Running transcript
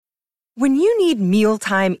When you need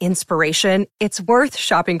mealtime inspiration, it's worth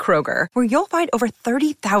shopping Kroger, where you'll find over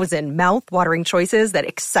 30,000 mouth-watering choices that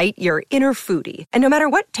excite your inner foodie. And no matter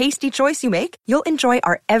what tasty choice you make, you'll enjoy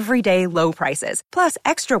our everyday low prices, plus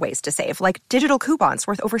extra ways to save, like digital coupons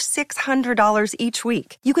worth over $600 each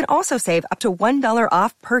week. You can also save up to $1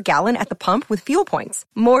 off per gallon at the pump with fuel points.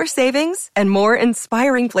 More savings and more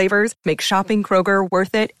inspiring flavors make shopping Kroger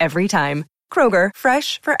worth it every time. Kroger,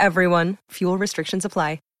 fresh for everyone. Fuel restrictions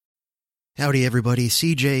apply. Howdy everybody,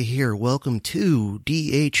 CJ here. Welcome to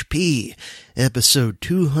DHP, episode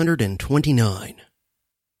 229.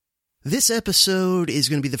 This episode is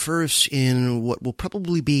going to be the first in what will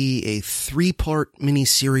probably be a 3-part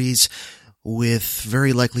mini-series, with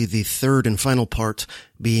very likely the third and final part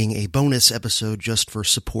being a bonus episode just for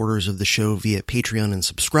supporters of the show via Patreon and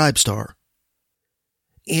Subscribestar.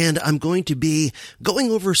 And I'm going to be going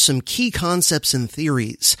over some key concepts and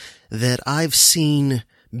theories that I've seen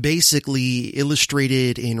basically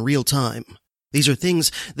illustrated in real time. These are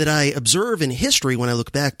things that I observe in history when I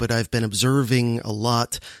look back, but I've been observing a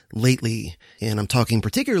lot lately, and I'm talking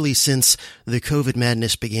particularly since the COVID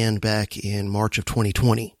madness began back in March of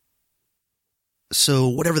 2020. So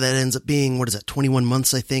whatever that ends up being, 21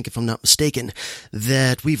 months, I think, if I'm not mistaken,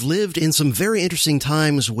 that we've lived in some very interesting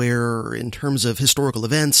times where, in terms of historical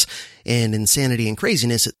events and insanity and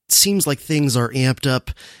craziness, it seems like things are amped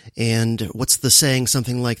up, and what's the saying?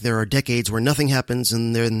 Something like there are decades where nothing happens,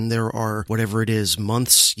 and then there are, whatever it is,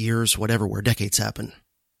 months, years, whatever, where decades happen.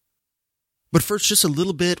 But first, just a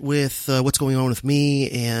little bit with what's going on with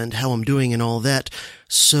me and how I'm doing and all that.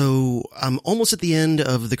 So I'm almost at the end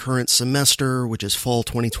of the current semester, which is fall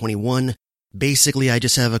 2021. Basically, I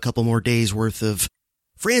just have a couple more days worth of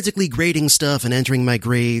frantically grading stuff and entering my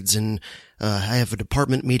grades, and I have a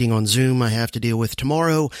department meeting on Zoom I have to deal with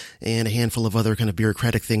tomorrow, and a handful of other kind of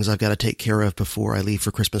bureaucratic things I've got to take care of before I leave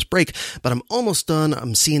for Christmas break. But I'm almost done.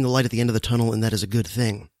 I'm seeing the light at the end of the tunnel, and that is a good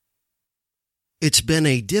thing. It's been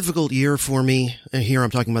a difficult year for me, and here I'm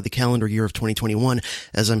talking about the calendar year of 2021,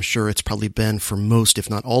 as I'm sure it's probably been for most, if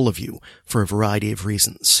not all of you, for a variety of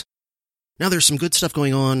reasons. Now, there's some good stuff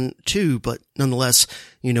going on, too, but nonetheless,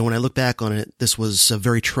 when I look back on it, this was a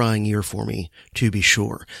very trying year for me, to be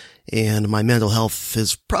sure. And my mental health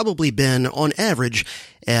has probably been, on average,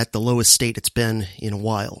 at the lowest state it's been in a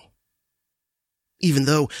while. Even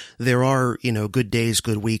though there are, good days,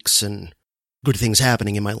 good weeks, and good things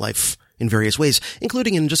happening in my life in various ways,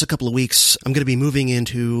 including in just a couple of weeks, I'm going to be moving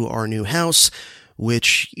into our new house,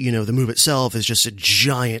 which, the move itself is just a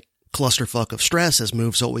giant clusterfuck of stress, as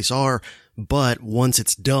moves always are, but once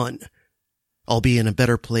it's done, I'll be in a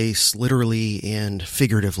better place, literally and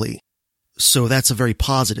figuratively. So that's a very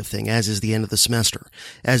positive thing, as is the end of the semester,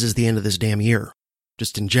 as is the end of this damn year,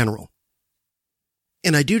 just in general.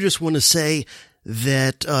 And I do just want to say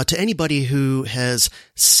that to anybody who has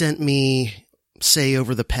sent me, say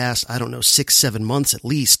over the past, 6-7 months at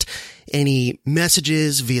least, any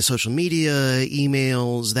messages via social media,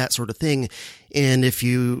 emails, that sort of thing. And if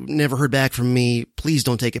you never heard back from me, please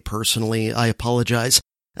don't take it personally. I apologize.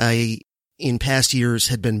 I, in past years,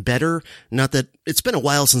 had been better. Not that it's been a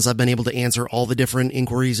while since I've been able to answer all the different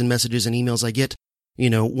inquiries and messages and emails I get.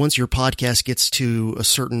 Once your podcast gets to a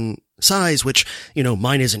certain size, which,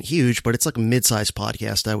 mine isn't huge, but it's like a mid-sized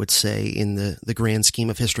podcast, I would say, in the grand scheme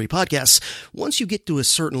of history podcasts. Once you get to a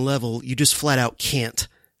certain level, you just flat out can't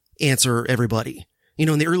answer everybody.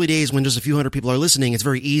 In the early days when just a few hundred people are listening, it's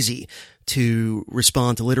very easy to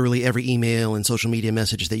respond to literally every email and social media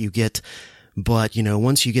message that you get. But,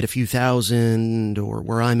 once you get a few thousand, or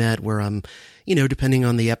where I'm at, where I'm, depending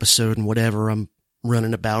on the episode and whatever, I'm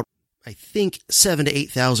running about, I think 7,000 to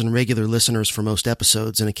 8,000 regular listeners for most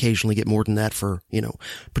episodes, and occasionally get more than that for,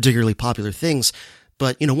 particularly popular things.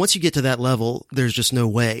 But, once you get to that level, there's just no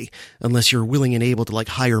way, unless you're willing and able to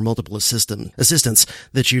hire multiple assistants,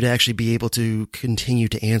 that you'd actually be able to continue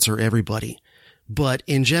to answer everybody. But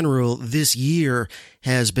in general, this year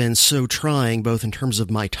has been so trying, both in terms of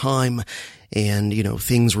my time and,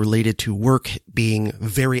 things related to work being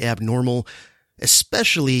very abnormal,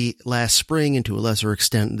 especially last spring and to a lesser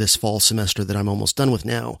extent this fall semester that I'm almost done with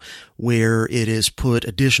now, where it has put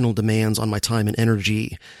additional demands on my time and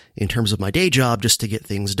energy in terms of my day job just to get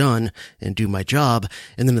things done and do my job.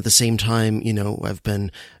 And then at the same time, I've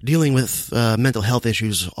been dealing with mental health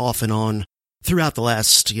issues off and on throughout the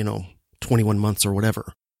last, 21 months or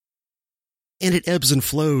whatever. And it ebbs and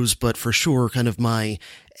flows, but for sure, kind of my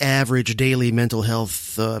average daily mental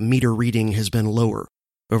health meter reading has been lower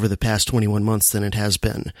over the past 21 months than it has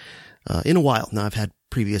been in a while. Now, I've had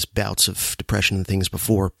previous bouts of depression and things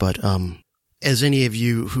before, but as any of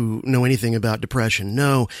you who know anything about depression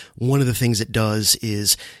know, one of the things it does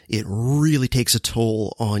is it really takes a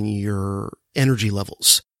toll on your energy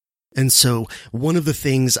levels. And so one of the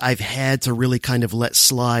things I've had to really kind of let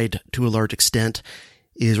slide to a large extent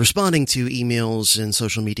is responding to emails and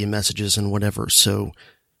social media messages and whatever. So,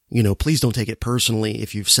 please don't take it personally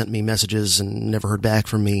if you've sent me messages and never heard back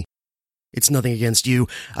from me. It's nothing against you.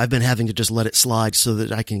 I've been having to just let it slide so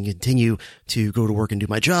that I can continue to go to work and do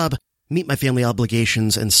my job, meet my family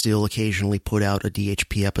obligations, and still occasionally put out a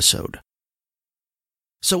DHP episode.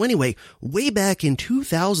 So anyway, way back in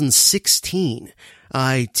 2016,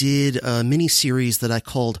 I did a mini-series that I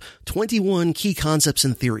called 21 Key Concepts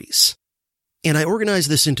and Theories. And I organized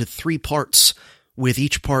this into 3 parts, with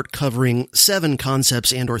each part covering 7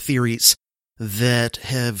 concepts and or theories that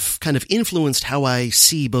have kind of influenced how I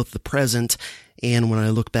see both the present and when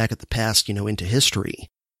I look back at the past, into history.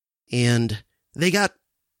 And they got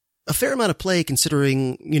a fair amount of play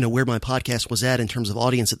considering, where my podcast was at in terms of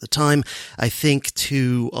audience at the time. I think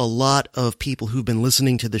to a lot of people who've been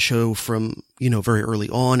listening to the show from, very early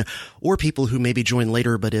on, or people who maybe joined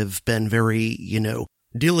later but have been very,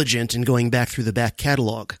 diligent in going back through the back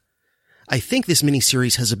catalog. I think this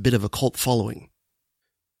miniseries has a bit of a cult following.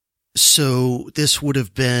 So this would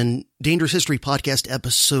have been Dangerous History Podcast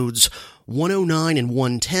episodes 109 and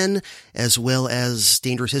 110, as well as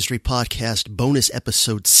Dangerous History Podcast bonus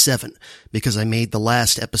episode 7, because I made the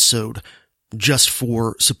last episode just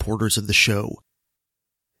for supporters of the show.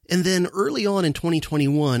 And then early on in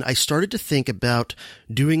 2021, I started to think about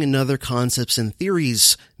doing another Concepts and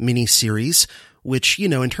Theories mini-series, which,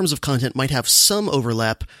 in terms of content might have some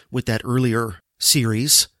overlap with that earlier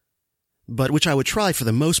series, but which I would try for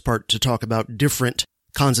the most part to talk about different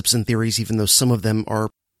concepts and theories, even though some of them are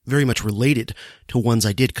very much related to ones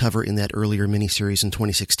I did cover in that earlier miniseries in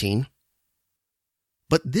 2016.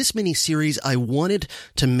 But this miniseries, I wanted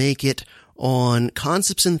to make it on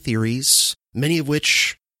concepts and theories, many of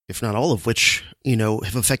which, if not all of which,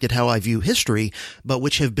 have affected how I view history, but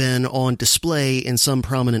which have been on display in some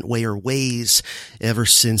prominent way or ways ever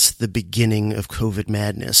since the beginning of COVID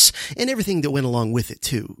madness, and everything that went along with it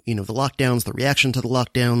too. The lockdowns, the reaction to the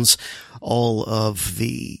lockdowns, all of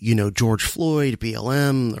the, George Floyd,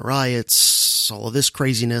 BLM, the riots, all of this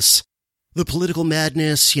craziness, the political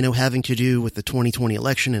madness, having to do with the 2020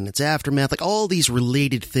 election and its aftermath, like all these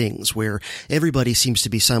related things where everybody seems to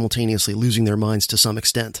be simultaneously losing their minds to some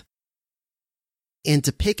extent. And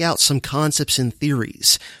to pick out some concepts and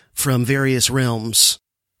theories from various realms,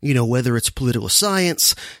 whether it's political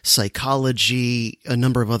science, psychology, a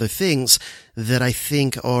number of other things that I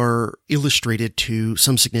think are illustrated to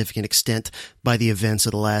some significant extent by the events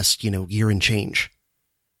of the last, year and change.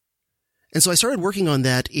 And so I started working on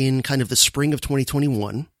that in kind of the spring of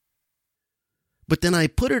 2021, but then I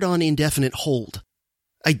put it on indefinite hold.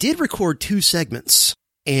 I did record 2 segments,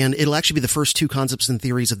 and it'll actually be the first 2 concepts and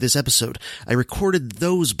theories of this episode. I recorded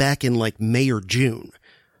those back in May or June,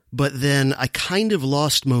 but then I kind of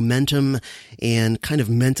lost momentum and kind of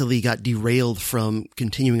mentally got derailed from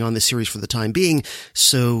continuing on this series for the time being.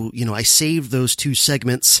 So, I saved those 2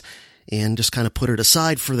 segments and just kind of put it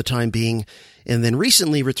aside for the time being, and then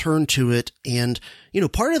recently returned to it. And,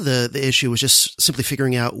 part of the issue was just simply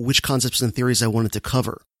figuring out which concepts and theories I wanted to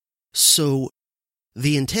cover. So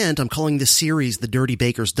the intent, I'm calling this series the Dirty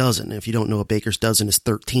Baker's Dozen. If you don't know, a baker's dozen is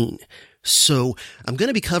 13. So I'm going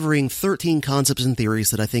to be covering 13 concepts and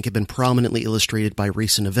theories that I think have been prominently illustrated by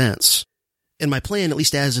recent events. And my plan, at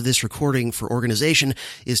least as of this recording for organization,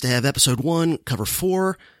 is to have episode 1 cover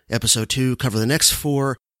 4, episode 2 cover the next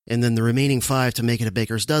 4, and then the remaining 5 to make it a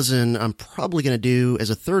baker's dozen, I'm probably going to do as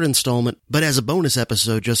a 3rd installment, but as a bonus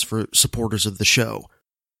episode just for supporters of the show.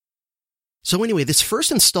 So anyway, this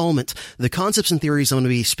first installment, the concepts and theories I'm going to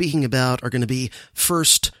be speaking about are going to be,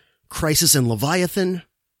 first, Crisis and Leviathan;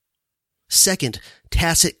 second,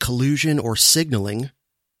 tacit collusion or signaling;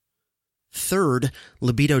 third,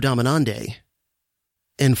 libido dominandi;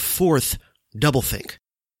 and fourth, doublethink.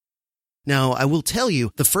 Now, I will tell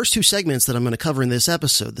you, the first 2 segments that I'm going to cover in this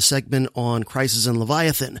episode, the segment on Crisis and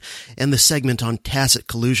Leviathan and the segment on tacit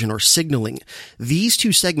collusion or signaling, these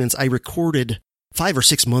 2 segments I recorded 5 or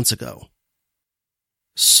 6 months ago.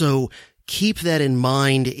 So keep that in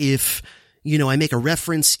mind if, I make a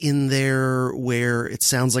reference in there where it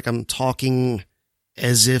sounds like I'm talking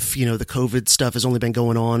as if, the COVID stuff has only been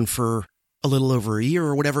going on for a little over a year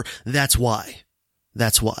or whatever. That's why.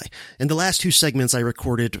 And the last 2 segments I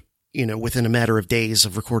recorded, within a matter of days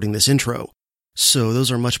of recording this intro. So those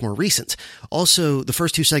are much more recent. Also, the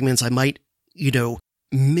first 2 segments I might,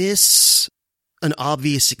 miss an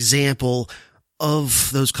obvious example of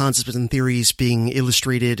those concepts and theories being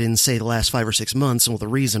illustrated in, say, the last 5 or 6 months. And well, the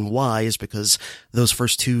reason why is because those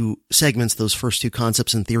first two segments, those first two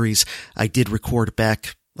concepts and theories, I did record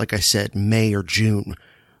back, like I said, May or June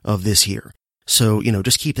of this year. So,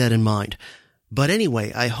 just keep that in mind. But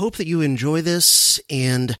anyway, I hope that you enjoy this,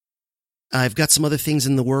 and I've got some other things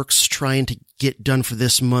in the works trying to get done for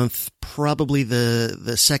this month. Probably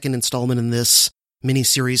the second installment in this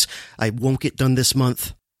mini-series I won't get done this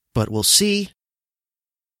month, but we'll see.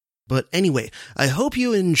 But anyway, I hope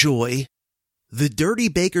you enjoy The Dirty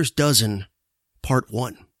Baker's Dozen, Part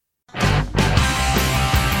 1.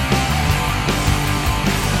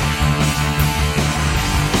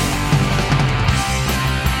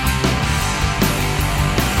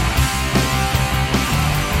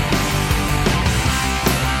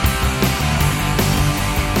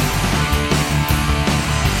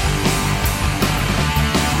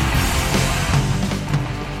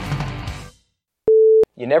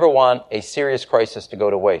 You never want a serious crisis to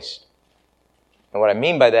go to waste. And what I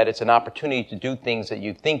mean by that, it's an opportunity to do things that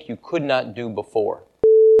you think you could not do before.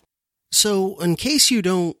 So, in case you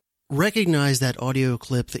don't recognize that audio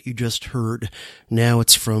clip that you just heard, now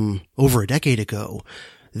it's from over a decade ago,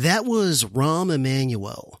 that was Rahm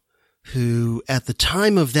Emanuel, who at the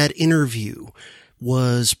time of that interview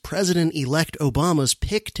was President-elect Obama's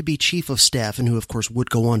pick to be chief of staff, and who of course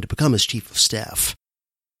would go on to become his chief of staff.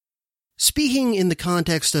 Speaking in the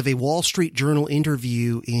context of a Wall Street Journal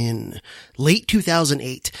interview in late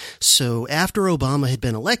 2008, so after Obama had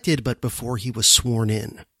been elected, but before he was sworn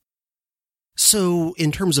in. So,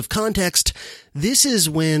 in terms of context, this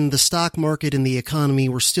is when the stock market and the economy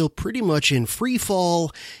were still pretty much in free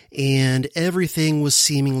fall, and everything was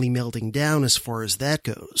seemingly melting down as far as that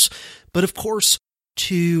goes. But of course,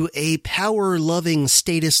 to a power-loving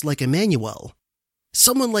statist like Emanuel,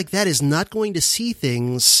 someone like that is not going to see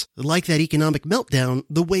things like that economic meltdown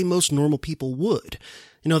the way most normal people would.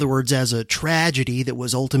 In other words, as a tragedy that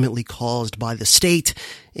was ultimately caused by the state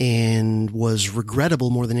and was regrettable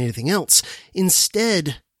more than anything else.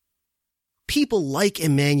 Instead, people like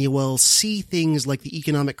Emanuel see things like the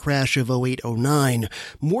economic crash of 08-09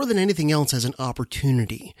 more than anything else as an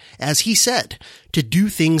opportunity, as he said, to do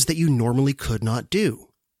things that you normally could not do.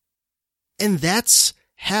 And that's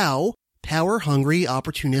how power-hungry,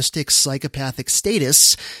 opportunistic, psychopathic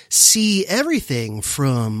statists see everything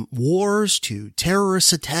from wars to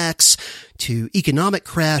terrorist attacks to economic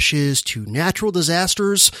crashes to natural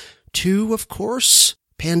disasters to, of course,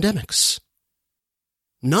 pandemics.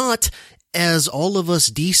 Not as all of us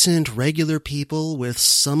decent, regular people with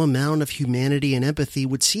some amount of humanity and empathy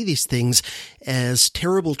would see these things as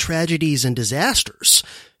terrible tragedies and disasters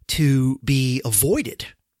to be avoided,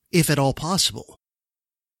 if at all possible.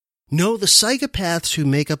 No, the psychopaths who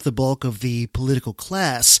make up the bulk of the political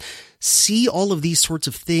class see all of these sorts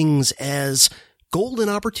of things as golden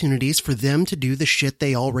opportunities for them to do the shit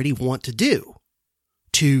they already want to do.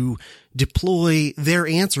 To deploy their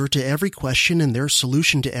answer to every question and their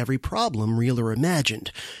solution to every problem, real or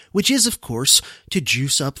imagined, which is, of course, to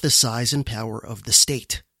juice up the size and power of the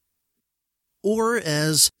state. Or,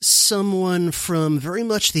 as someone from very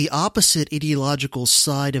much the opposite ideological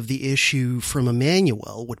side of the issue from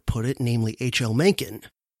Emanuel would put it, namely H.L. Mencken,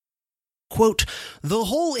 quote, "The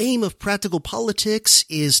whole aim of practical politics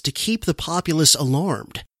is to keep the populace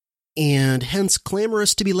alarmed, and hence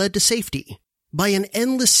clamorous to be led to safety, by an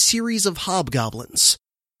endless series of hobgoblins,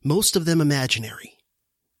 most of them imaginary."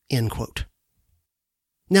 End quote.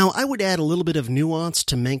 Now, I would add a little bit of nuance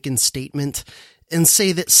to Mencken's statement and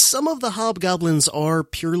say that some of the hobgoblins are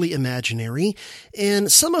purely imaginary,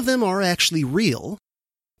 and some of them are actually real,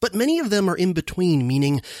 but many of them are in between,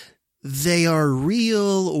 meaning they are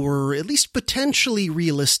real or at least potentially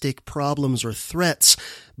realistic problems or threats,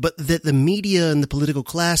 but that the media and the political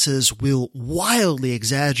classes will wildly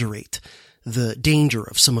exaggerate the danger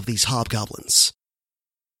of some of these hobgoblins.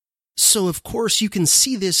 So, of course, you can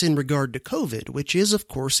see this in regard to COVID, which is, of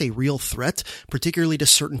course, a real threat, particularly to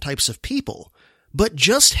certain types of people. But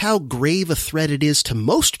just how grave a threat it is to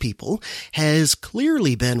most people has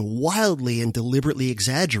clearly been wildly and deliberately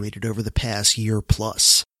exaggerated over the past year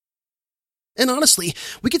plus. And honestly,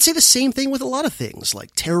 we could say the same thing with a lot of things,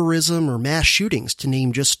 like terrorism or mass shootings, to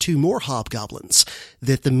name just two more hobgoblins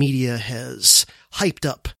that the media has hyped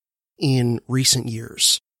up in recent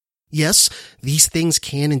years. Yes, these things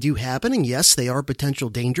can and do happen, and yes, they are potential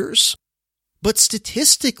dangers. But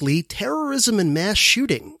statistically, terrorism and mass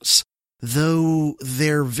shootings, though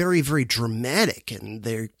they're very, very dramatic and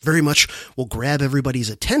they very much will grab everybody's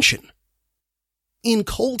attention, in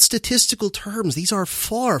cold statistical terms, these are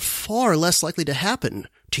far, far less likely to happen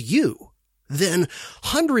to you then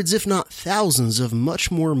hundreds if not thousands of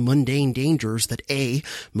much more mundane dangers that A,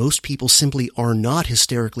 most people simply are not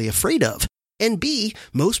hysterically afraid of, and B,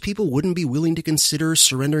 most people wouldn't be willing to consider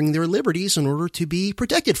surrendering their liberties in order to be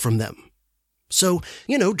protected from them. So,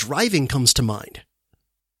 driving comes to mind.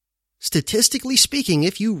 Statistically speaking,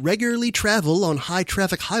 if you regularly travel on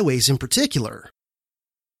high-traffic highways in particular,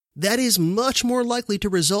 that is much more likely to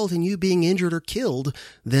result in you being injured or killed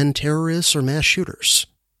than terrorists or mass shooters.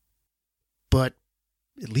 But,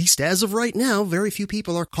 at least as of right now, very few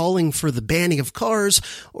people are calling for the banning of cars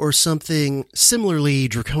or something similarly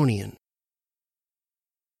draconian.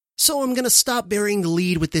 So I'm going to stop bearing the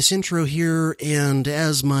lead with this intro here, and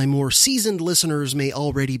as my more seasoned listeners may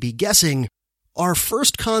already be guessing, our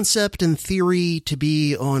first concept and theory to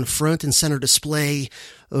be on front and center display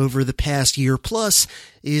over the past year plus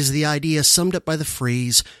is the idea summed up by the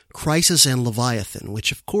phrase Crisis and Leviathan,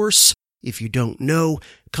 which of course, if you don't know,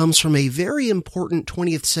 comes from a very important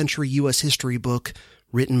 20th century U.S. history book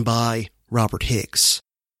written by Robert Higgs.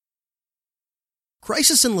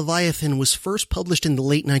 Crisis and Leviathan was first published in the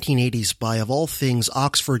late 1980s by, of all things,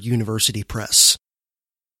 Oxford University Press.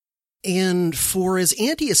 And for as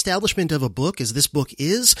anti-establishment of a book as this book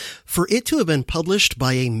is, for it to have been published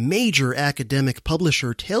by a major academic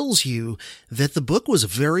publisher tells you that the book was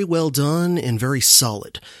very well done and very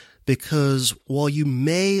solid. Because while you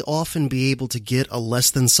may often be able to get a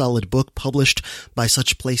less than solid book published by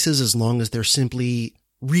such places as long as they're simply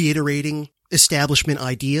reiterating establishment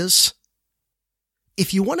ideas,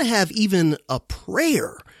 if you want to have even a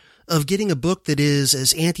prayer of getting a book that is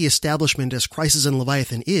as anti-establishment as Crisis and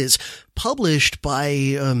Leviathan is, published by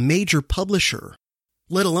a major publisher,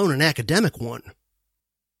 let alone an academic one,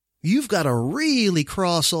 you've got to really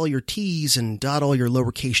cross all your T's and dot all your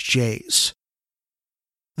lowercase j's.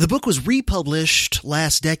 The book was republished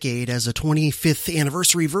last decade as a 25th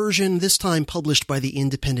anniversary version, this time published by the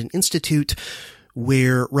Independent Institute,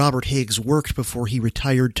 where Robert Higgs worked before he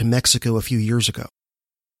retired to Mexico a few years ago.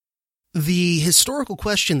 The historical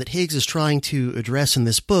question that Higgs is trying to address in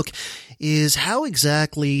this book is how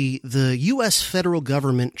exactly the U.S. federal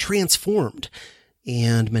government transformed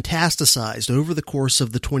and metastasized over the course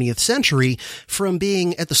of the 20th century from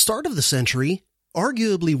being, at the start of the century,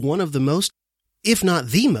 arguably one of the most, if not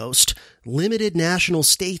the most, limited national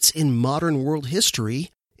states in modern world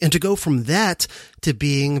history, and to go from that to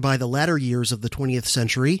being, by the latter years of the 20th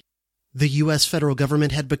century, the U.S. federal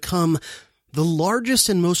government had become the largest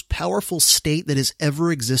and most powerful state that has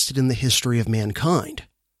ever existed in the history of mankind.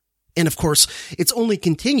 And of course, it's only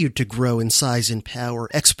continued to grow in size and power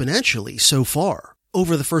exponentially so far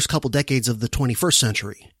over the first couple decades of the 21st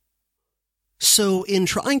century. So in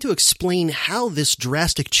trying to explain how this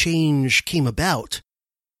drastic change came about,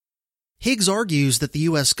 Higgs argues that the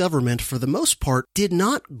U.S. government, for the most part, did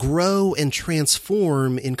not grow and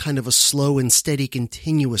transform in kind of a slow and steady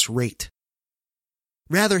continuous rate.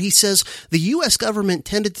 Rather, he says, the U.S. government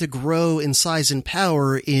tended to grow in size and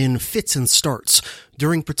power in fits and starts,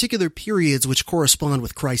 during particular periods which correspond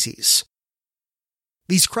with crises.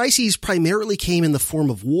 These crises primarily came in the form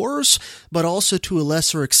of wars, but also to a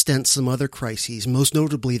lesser extent some other crises, most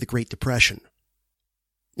notably the Great Depression.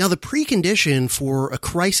 Now, the precondition for a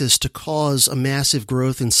crisis to cause a massive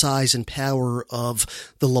growth in size and power of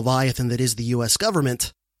the Leviathan that is the U.S.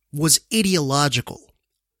 government was ideological.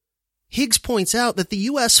 Higgs points out that the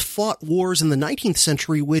U.S. fought wars in the 19th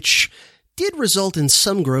century which did result in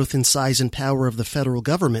some growth in size and power of the federal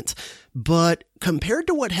government, but compared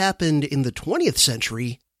to what happened in the 20th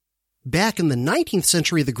century, back in the 19th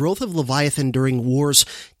century, the growth of Leviathan during wars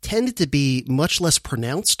tended to be much less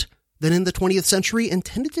pronounced than in the 20th century and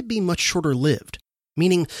tended to be much shorter-lived,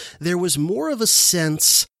 meaning there was more of a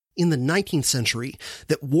sense in the 19th century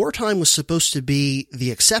that wartime was supposed to be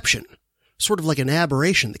the exception, sort of like an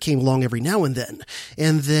aberration that came along every now and then,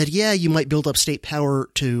 and that, yeah, you might build up state power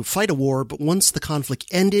to fight a war, but once the conflict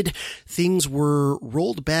ended, things were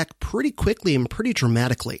rolled back pretty quickly and pretty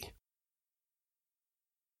dramatically.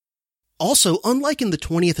 Also, unlike in the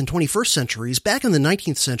 20th and 21st centuries, back in the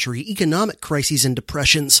 19th century, economic crises and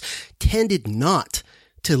depressions tended not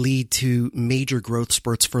to lead to major growth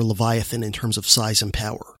spurts for Leviathan in terms of size and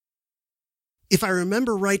power. If I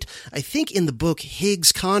remember right, I think in the book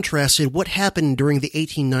Higgs contrasted what happened during the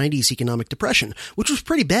 1890s economic depression, which was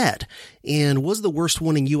pretty bad, and was the worst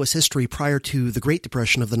one in U.S. history prior to the Great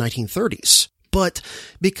Depression of the 1930s. But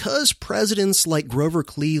because presidents like Grover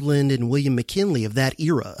Cleveland and William McKinley of that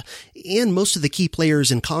era, and most of the key players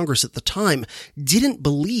in Congress at the time, didn't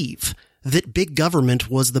believe that big government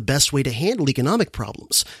was the best way to handle economic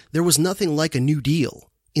problems, there was nothing like a New Deal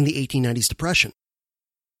in the 1890s depression.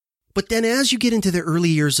 But then as you get into the early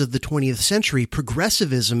years of the 20th century,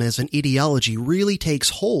 progressivism as an ideology really takes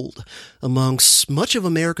hold amongst much of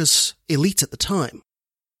America's elites at the time.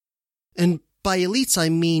 And by elites, I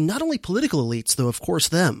mean not only political elites, though of course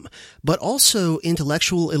them, but also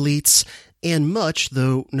intellectual elites and much,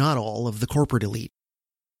 though not all, of the corporate elite.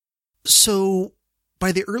 So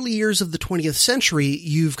by the early years of the 20th century,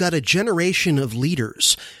 you've got a generation of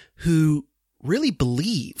leaders who really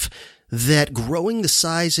believe that growing the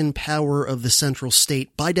size and power of the central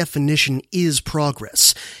state by definition is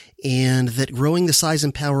progress, and that growing the size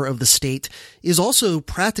and power of the state is also,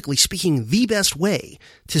 practically speaking, the best way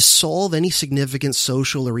to solve any significant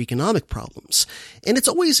social or economic problems. And it's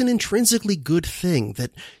always an intrinsically good thing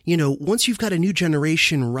that, once you've got a new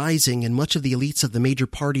generation rising and much of the elites of the major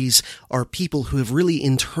parties are people who have really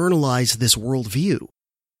internalized this worldview,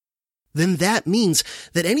 then that means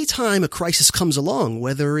that any time a crisis comes along,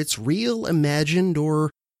 whether it's real, imagined,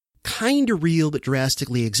 or kinda real but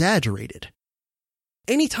drastically exaggerated,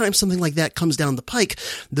 anytime something like that comes down the pike,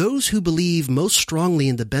 those who believe most strongly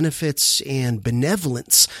in the benefits and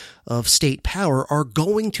benevolence of state power are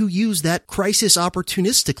going to use that crisis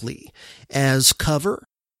opportunistically as cover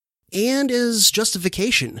and as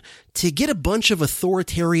justification to get a bunch of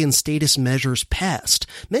authoritarian status measures passed,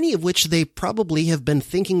 many of which they probably have been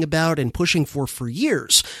thinking about and pushing for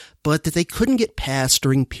years, but that they couldn't get passed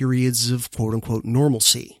during periods of quote-unquote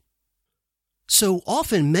normalcy. So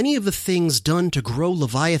often, many of the things done to grow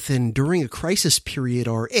Leviathan during a crisis period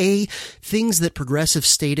are A, things that progressive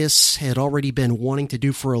status had already been wanting to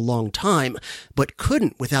do for a long time, but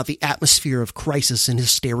couldn't without the atmosphere of crisis and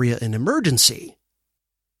hysteria and emergency.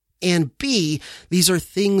 And B, these are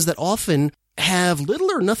things that often have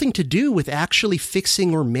little or nothing to do with actually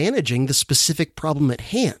fixing or managing the specific problem at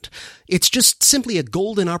hand. It's just simply a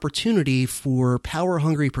golden opportunity for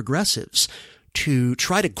power-hungry progressives to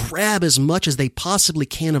try to grab as much as they possibly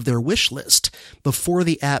can of their wish list before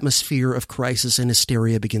the atmosphere of crisis and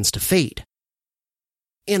hysteria begins to fade.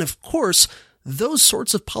 And of course, those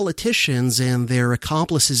sorts of politicians and their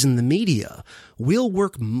accomplices in the media will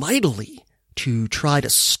work mightily to try to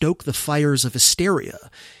stoke the fires of hysteria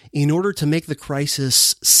in order to make the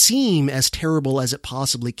crisis seem as terrible as it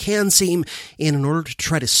possibly can seem, and in order to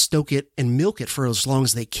try to stoke it and milk it for as long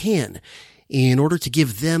as they can, in order to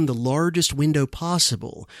give them the largest window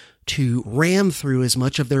possible to ram through as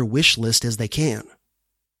much of their wish list as they can.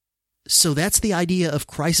 So that's the idea of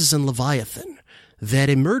Crisis and Leviathan, that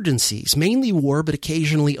emergencies, mainly war but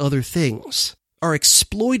occasionally other things, are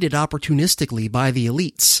exploited opportunistically by the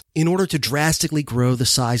elites in order to drastically grow the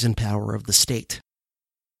size and power of the state.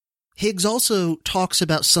 Higgs also talks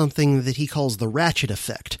about something that he calls the ratchet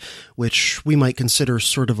effect, which we might consider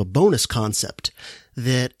sort of a bonus concept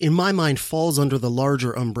that, in my mind, falls under the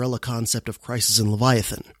larger umbrella concept of Crisis and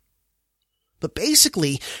Leviathan. But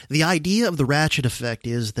basically, the idea of the ratchet effect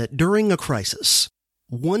is that during a crisis,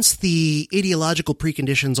 once the ideological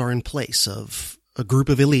preconditions are in place of a group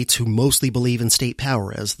of elites who mostly believe in state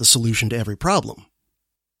power as the solution to every problem,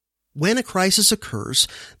 when a crisis occurs,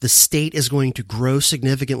 the state is going to grow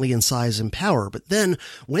significantly in size and power, but then,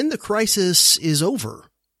 when the crisis is over,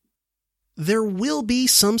 there will be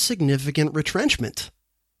some significant retrenchment.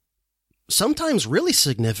 Sometimes really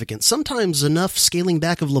significant, sometimes enough scaling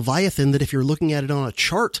back of Leviathan that if you're looking at it on a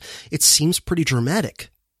chart, it seems pretty dramatic.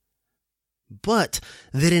 But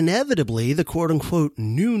that inevitably the quote-unquote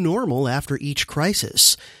new normal after each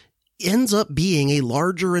crisis ends up being a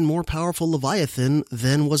larger and more powerful Leviathan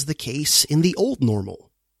than was the case in the old normal.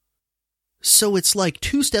 So it's like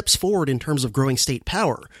 2 steps forward in terms of growing state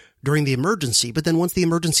power during the emergency, but then once the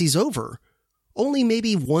emergency's over, only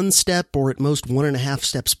maybe 1 step or at most 1.5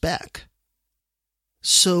 steps back.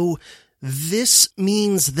 So this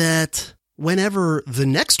means that whenever the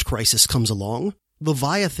next crisis comes along,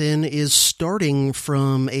 Leviathan is starting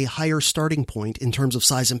from a higher starting point in terms of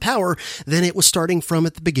size and power than it was starting from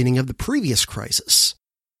at the beginning of the previous crisis.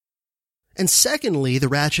 And secondly, the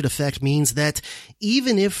ratchet effect means that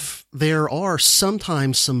even if there are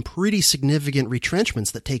sometimes some pretty significant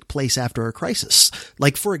retrenchments that take place after a crisis,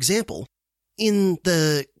 like for example, in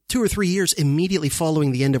the 2 or 3 years immediately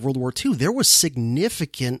following the end of World War II, there was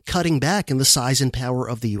significant cutting back in the size and power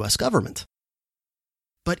of the U.S. government.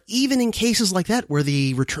 But even in cases like that, where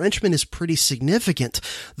the retrenchment is pretty significant,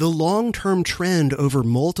 the long-term trend over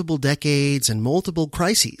multiple decades and multiple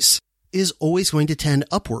crises is always going to tend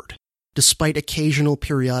upward, despite occasional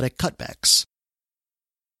periodic cutbacks.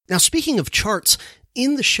 Now, speaking of charts,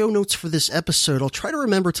 in the show notes for this episode, I'll try to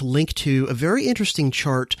remember to link to a very interesting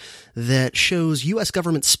chart that shows U.S.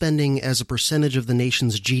 government spending as a percentage of the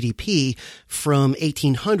nation's GDP from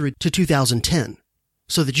 1800 to 2010.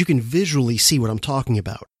 so that you can visually see what I'm talking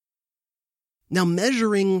about. Now,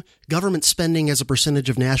 measuring government spending as a percentage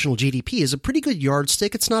of national GDP is a pretty good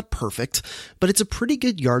yardstick. It's not perfect, but it's a pretty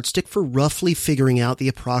good yardstick for roughly figuring out the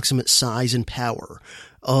approximate size and power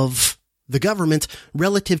of the government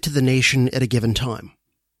relative to the nation at a given time.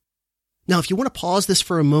 Now, if you want to pause this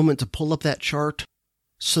for a moment to pull up that chart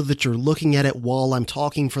so that you're looking at it while I'm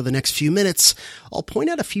talking for the next few minutes, I'll point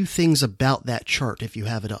out a few things about that chart if you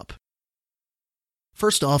have it up.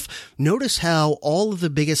 First off, notice how all of the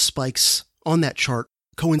biggest spikes on that chart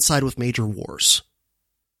coincide with major wars.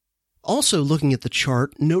 Also, looking at the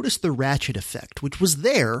chart, notice the ratchet effect, which was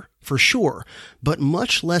there, for sure, but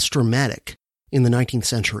much less dramatic in the 19th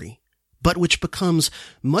century, but which becomes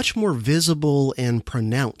much more visible and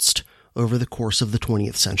pronounced over the course of the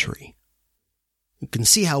 20th century. You can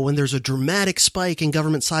see how when there's a dramatic spike in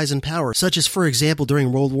government size and power, such as, for example,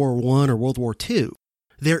 during World War I or World War II,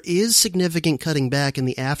 there is significant cutting back in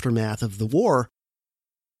the aftermath of the war,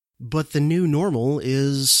 but the new normal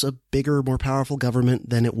is a bigger, more powerful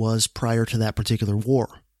government than it was prior to that particular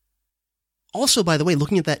war. Also, by the way,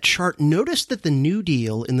 looking at that chart, notice that the New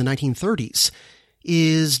Deal in the 1930s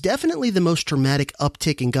is definitely the most dramatic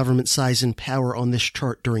uptick in government size and power on this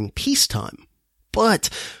chart during peacetime.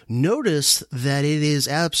 But notice that it is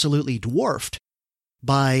absolutely dwarfed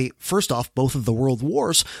by, first off, both of the world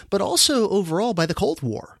wars, but also overall by the Cold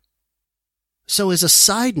War. So as a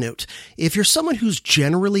side note, if you're someone who's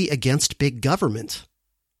generally against big government,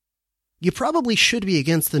 you probably should be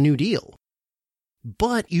against the New Deal.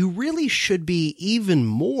 But you really should be even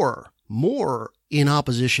more in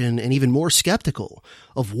opposition and even more skeptical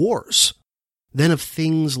of wars than of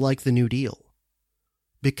things like the New Deal.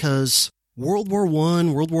 Because World War I,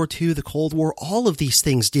 World War II, the Cold War, all of these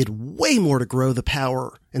things did way more to grow the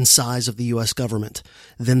power and size of the U.S. government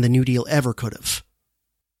than the New Deal ever could have.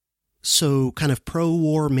 So kind of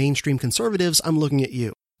pro-war mainstream conservatives, I'm looking at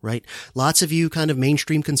you, right? Lots of you kind of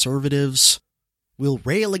mainstream conservatives will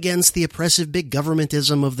rail against the oppressive big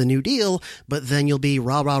governmentism of the New Deal, but then you'll be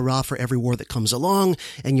rah-rah-rah for every war that comes along,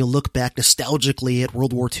 and you'll look back nostalgically at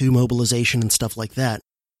World War II mobilization and stuff like that.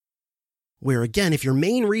 Where again, if your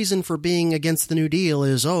main reason for being against the New Deal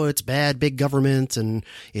is, oh, it's bad big government and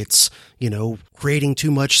it's, creating too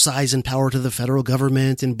much size and power to the federal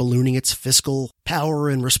government and ballooning its fiscal power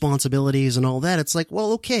and responsibilities and all that, it's like,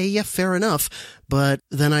 well, okay, yeah, fair enough. But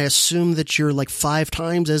then I assume that you're like 5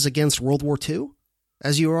 times as against World War II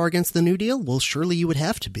as you are against the New Deal? Well, surely you would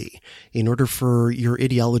have to be in order for your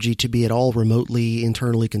ideology to be at all remotely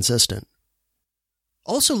internally consistent.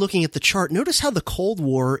 Also, looking at the chart, notice how the Cold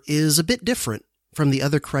War is a bit different from the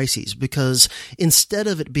other crises, because instead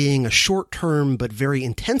of it being a short-term but very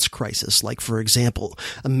intense crisis, like, for example,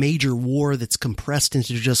 a major war that's compressed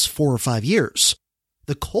into just 4 or 5 years,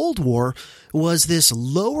 the Cold War was this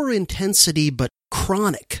lower intensity but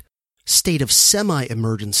chronic state of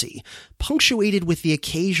semi-emergency, punctuated with the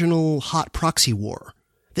occasional hot proxy war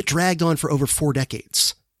that dragged on for over 4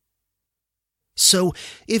 decades. So,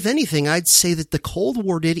 if anything, I'd say that the Cold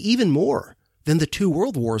War did even more than the 2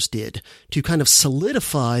 world wars did to kind of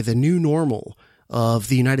solidify the new normal of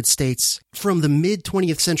the United States from the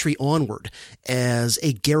mid-20th century onward as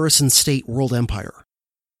a garrison state world empire.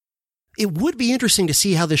 It would be interesting to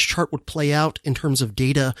see how this chart would play out in terms of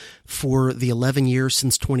data for the 11 years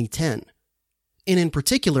since 2010. And in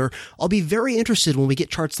particular, I'll be very interested when we get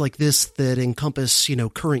charts like this that encompass,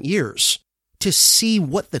 current years, to see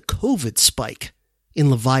what the COVID spike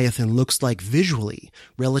in Leviathan looks like visually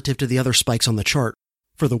relative to the other spikes on the chart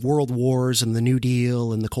for the world wars and the New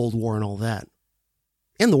Deal and the Cold War and all that.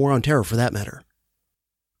 And the War on Terror, for that matter.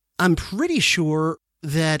 I'm pretty sure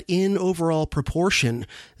that in overall proportion,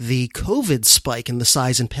 the COVID spike in the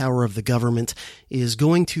size and power of the government is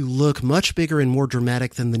going to look much bigger and more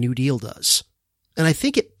dramatic than the New Deal does. And I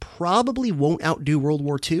think it probably won't outdo World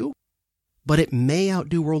War II, but it may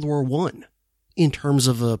outdo World War I in terms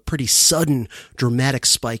of a pretty sudden, dramatic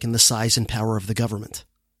spike in the size and power of the government.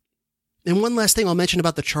 And one last thing I'll mention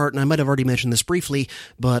about the chart, and I might have already mentioned this briefly,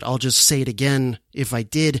 but I'll just say it again if I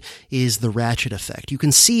did, is the ratchet effect. You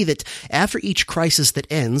can see that after each crisis that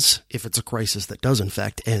ends, if it's a crisis that does in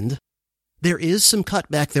fact end, there is some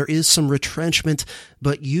cutback, there is some retrenchment,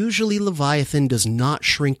 but usually Leviathan does not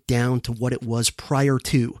shrink down to what it was prior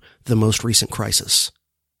to the most recent crisis.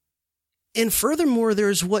 And furthermore,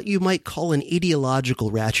 there's what you might call an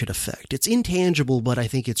ideological ratchet effect. It's intangible, but I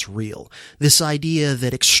think it's real. This idea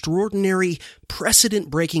that extraordinary,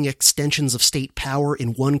 precedent-breaking extensions of state power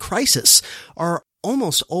in one crisis are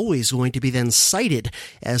almost always going to be then cited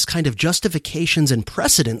as kind of justifications and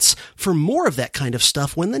precedents for more of that kind of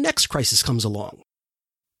stuff when the next crisis comes along.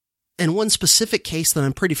 And one specific case that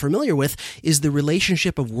I'm pretty familiar with is the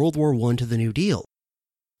relationship of World War I to the New Deal.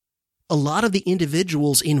 A lot of the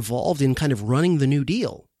individuals involved in kind of running the New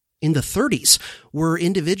Deal in the 30s were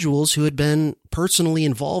individuals who had been personally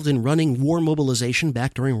involved in running war mobilization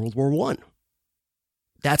back during World War I.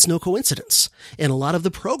 That's no coincidence. And a lot of the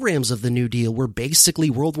programs of the New Deal were basically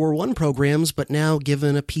World War I programs, but now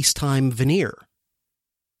given a peacetime veneer.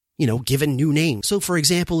 Given new names. So, for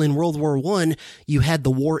example, in World War I, you had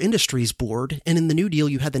the War Industries Board, and in the New Deal,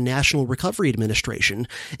 you had the National Recovery Administration,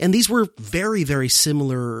 and these were very, very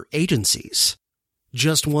similar agencies.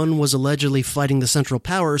 Just one was allegedly fighting the Central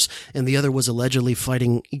Powers, and the other was allegedly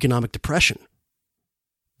fighting economic depression.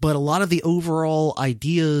 But a lot of the overall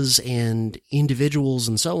ideas and individuals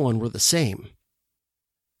and so on were the same.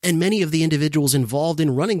 And many of the individuals involved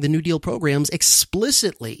in running the New Deal programs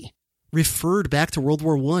explicitly referred back to World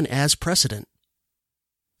War I as precedent.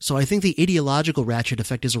 So I think the ideological ratchet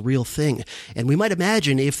effect is a real thing. And we might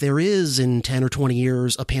imagine if there is in 10 or 20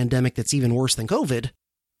 years a pandemic that's even worse than COVID,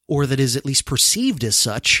 or that is at least perceived as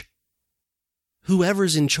such,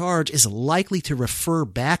 whoever's in charge is likely to refer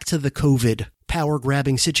back to the COVID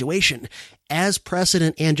power-grabbing situation as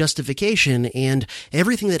precedent and justification, and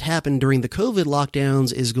everything that happened during the COVID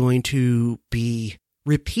lockdowns is going to be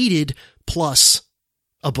repeated plus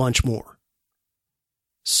a bunch more.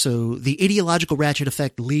 So the ideological ratchet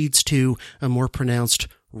effect leads to a more pronounced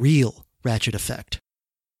real ratchet effect.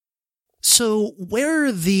 So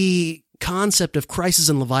where the concept of Crisis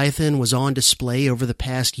on Leviathan was on display over the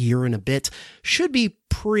past year and a bit should be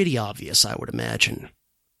pretty obvious, I would imagine.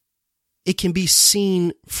 It can be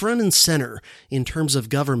seen front and center in terms of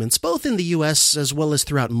governments, both in the US as well as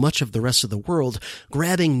throughout much of the rest of the world,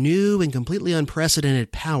 grabbing new and completely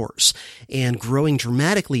unprecedented powers and growing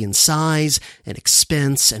dramatically in size and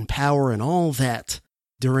expense and power and all that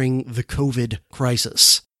during the COVID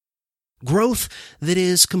crisis. Growth that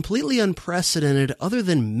is completely unprecedented other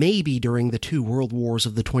than maybe during the two world wars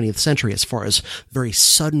of the 20th century as far as very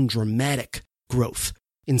sudden dramatic growth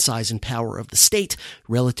in size and power of the state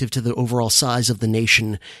relative to the overall size of the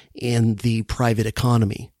nation and the private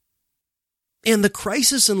economy. And the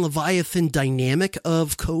Crisis on Leviathan dynamic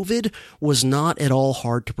of COVID was not at all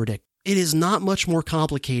hard to predict. It is not much more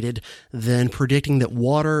complicated than predicting that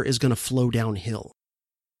water is going to flow downhill.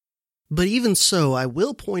 But even so, I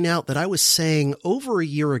will point out that I was saying over a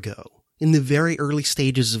year ago, in the very early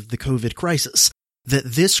stages of the COVID crisis, that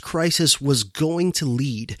this crisis was going to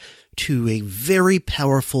lead to a very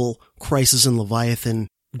powerful Crisis on Leviathan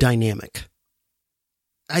dynamic.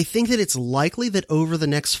 I think that it's likely that over the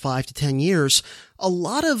next 5 to 10 years, a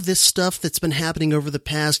lot of this stuff that's been happening over the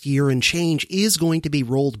past year and change is going to be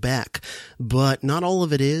rolled back, but not all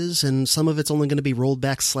of it is, and some of it's only going to be rolled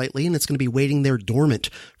back slightly, and it's going to be waiting there dormant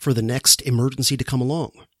for the next emergency to come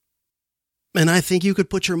along. And I think you could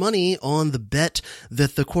put your money on the bet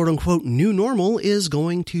that the quote-unquote new normal is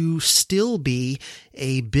going to still be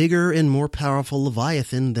a bigger and more powerful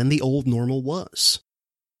Leviathan than the old normal was.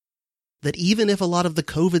 That even if a lot of the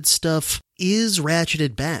COVID stuff is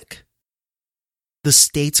ratcheted back, the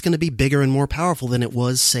state's going to be bigger and more powerful than it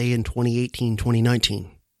was, say, in 2018,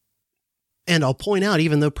 2019. And I'll point out,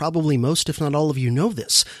 even though probably most, if not all of you know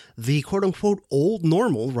this, the quote-unquote old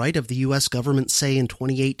normal, right, of the U.S. government, say, in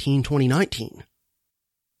 2018, 2019,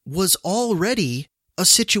 was already a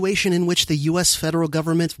situation in which the U.S. federal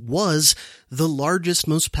government was the largest,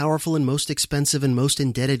 most powerful, and most expensive and most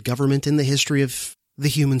indebted government in the history of the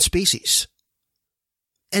human species.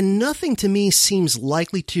 And nothing to me seems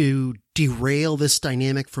likely to derail this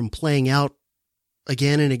dynamic from playing out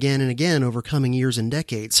again and again and again over coming years and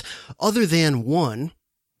decades, other than one,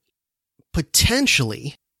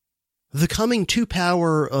 potentially the coming to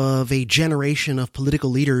power of a generation of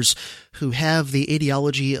political leaders who have the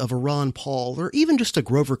ideology of a Ron Paul or even just a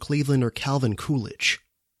Grover Cleveland or Calvin Coolidge,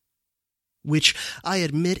 which I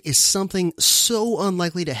admit is something so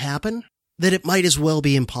unlikely to happen that it might as well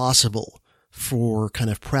be impossible for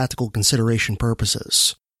kind of practical consideration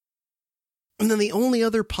purposes. And then the only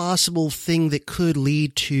other possible thing that could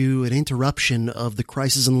lead to an interruption of the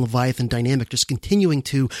Crisis on Leviathan dynamic just continuing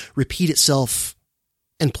to repeat itself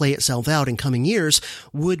and play itself out in coming years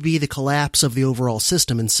would be the collapse of the overall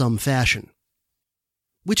system in some fashion.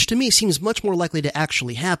 Which to me seems much more likely to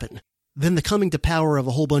actually happen than the coming to power of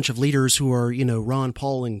a whole bunch of leaders who are, Ron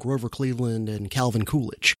Paul and Grover Cleveland and Calvin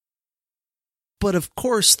Coolidge. But of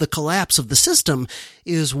course, the collapse of the system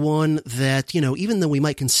is one that, even though we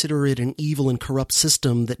might consider it an evil and corrupt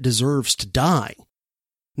system that deserves to die,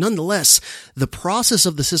 nonetheless, the process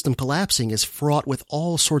of the system collapsing is fraught with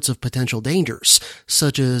all sorts of potential dangers,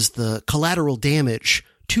 such as the collateral damage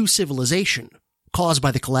to civilization caused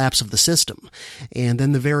by the collapse of the system. And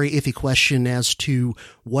then the very iffy question as to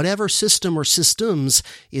whatever system or systems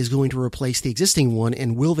is going to replace the existing one,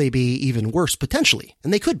 and will they be even worse potentially?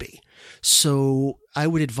 And they could be. So I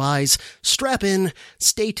would advise strap in,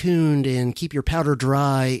 stay tuned, and keep your powder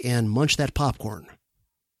dry and munch that popcorn.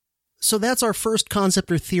 So that's our first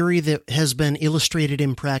concept or theory that has been illustrated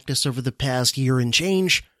in practice over the past year and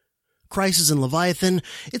change. Crisis in Leviathan.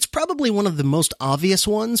 It's probably one of the most obvious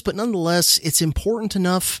ones, but nonetheless, it's important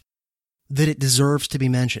enough that it deserves to be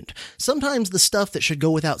mentioned. Sometimes the stuff that should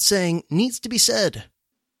go without saying needs to be said.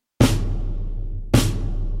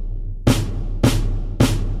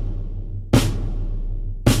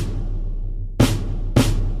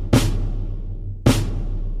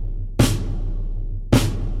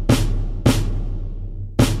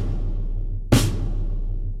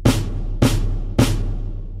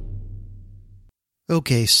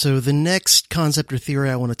 Okay, so the next concept or theory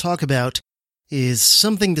I want to talk about is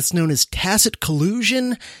something that's known as tacit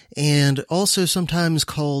collusion and also sometimes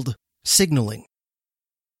called signaling.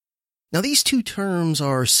 Now, these two terms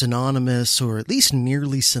are synonymous, or at least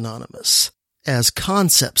nearly synonymous, as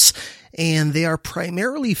concepts, and they are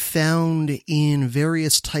primarily found in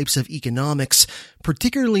various types of economics,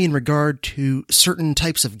 particularly in regard to certain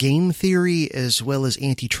types of game theory as well as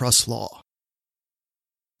antitrust law.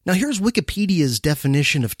 Now here's Wikipedia's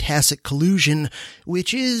definition of tacit collusion,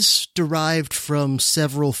 which is derived from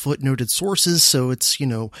several footnoted sources, so it's,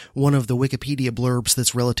 one of the Wikipedia blurbs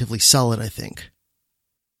that's relatively solid, I think.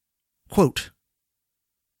 Quote,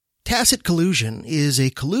 tacit collusion is a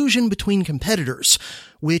collusion between competitors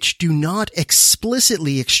which do not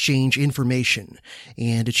explicitly exchange information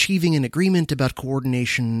and achieving an agreement about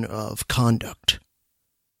coordination of conduct.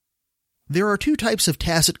 There are two types of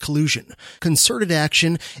tacit collusion, concerted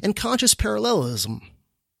action and conscious parallelism.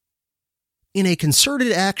 In a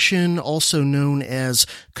concerted action, also known as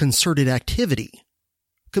concerted activity,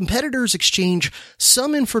 competitors exchange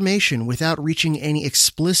some information without reaching any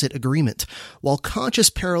explicit agreement, while conscious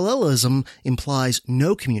parallelism implies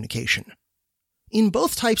no communication. In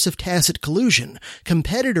both types of tacit collusion,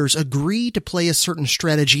 competitors agree to play a certain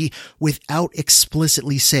strategy without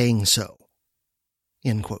explicitly saying so.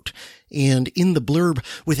 End quote. And in the blurb,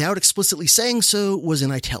 without explicitly saying so, was in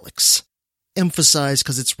italics. Emphasized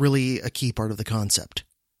because it's really a key part of the concept.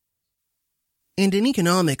 And in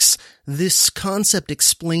economics, this concept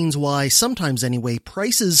explains why, sometimes anyway,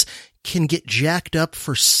 prices can get jacked up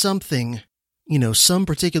for something, some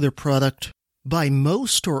particular product, by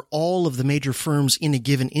most or all of the major firms in a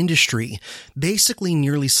given industry, basically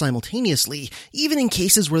nearly simultaneously, even in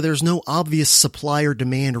cases where there's no obvious supply or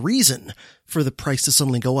demand reason for the price to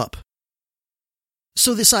suddenly go up.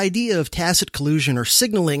 So this idea of tacit collusion or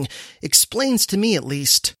signaling explains to me, at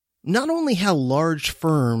least, not only how large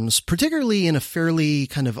firms, particularly in a fairly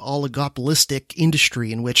kind of oligopolistic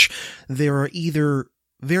industry in which there are either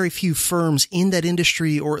very few firms in that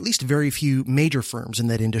industry or at least very few major firms in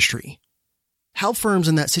that industry, how firms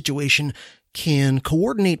in that situation can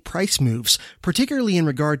coordinate price moves, particularly in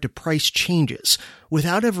regard to price changes,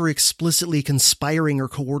 without ever explicitly conspiring or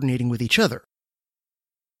coordinating with each other.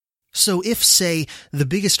 So if, say, the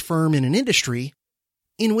biggest firm in an industry,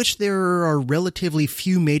 in which there are relatively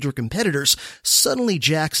few major competitors, suddenly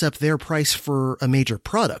jacks up their price for a major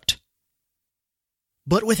product,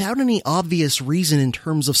 but without any obvious reason in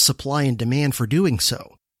terms of supply and demand for doing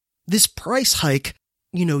so, this price hike,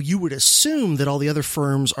 you would assume that all the other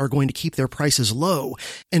firms are going to keep their prices low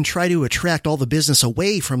and try to attract all the business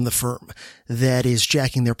away from the firm that is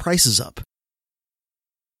jacking their prices up.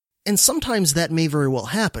 And sometimes that may very well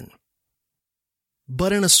happen.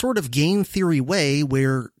 But in a sort of game theory way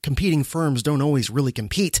where competing firms don't always really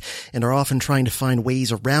compete and are often trying to find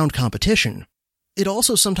ways around competition, it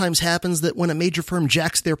also sometimes happens that when a major firm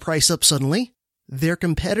jacks their price up suddenly, their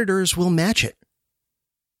competitors will match it.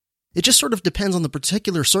 It just sort of depends on the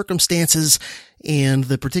particular circumstances and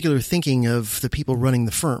the particular thinking of the people running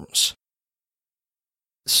the firms.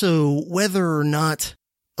 So whether or not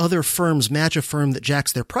other firms match a firm that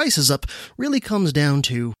jacks their prices up really comes down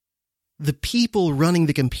to the people running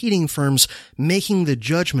the competing firms making the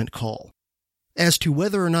judgment call as to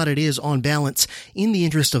whether or not it is, on balance, in the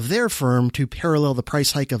interest of their firm to parallel the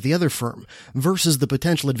price hike of the other firm versus the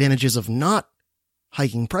potential advantages of not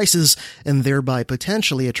hiking prices and thereby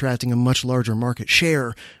potentially attracting a much larger market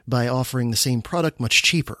share by offering the same product much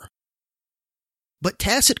cheaper. But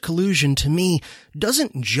tacit collusion, to me,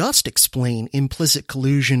 doesn't just explain implicit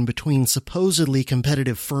collusion between supposedly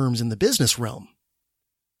competitive firms in the business realm.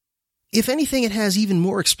 If anything, it has even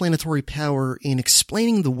more explanatory power in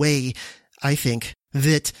explaining the way, I think,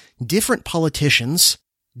 that different politicians,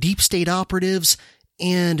 deep state operatives,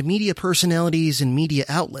 and media personalities and media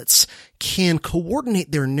outlets can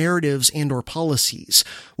coordinate their narratives and or policies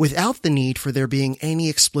without the need for there being any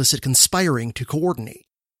explicit conspiring to coordinate.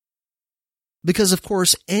 Because, of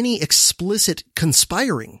course, any explicit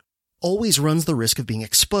conspiring always runs the risk of being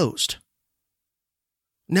exposed.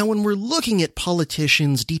 Now, when we're looking at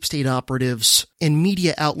politicians, deep state operatives, and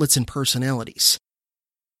media outlets and personalities,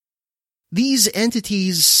 these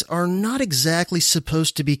entities are not exactly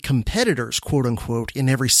supposed to be competitors, quote unquote, in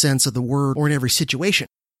every sense of the word or in every situation.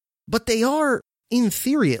 But they are, in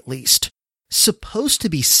theory at least, supposed to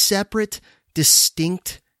be separate,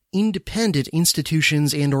 distinct, independent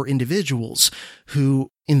institutions and or individuals who,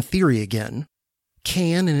 in theory again,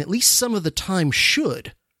 can and at least some of the time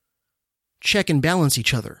should check and balance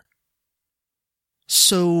each other.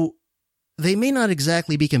 So they may not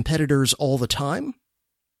exactly be competitors all the time,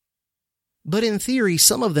 but in theory,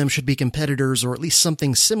 some of them should be competitors or at least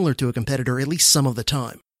something similar to a competitor at least some of the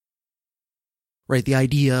time. Right? The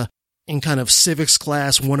idea in kind of civics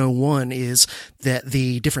class 101 is that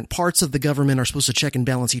the different parts of the government are supposed to check and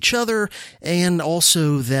balance each other, and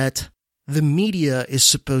also that the media is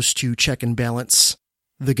supposed to check and balance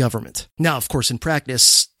the government. Now, of course, in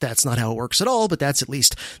practice, that's not how it works at all, but that's at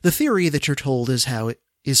least the theory that you're told is how it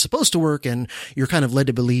is supposed to work, and you're kind of led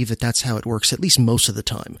to believe that that's how it works at least most of the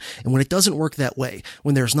time. And when it doesn't work that way,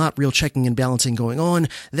 when there's not real checking and balancing going on,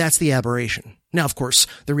 that's the aberration. Now, of course,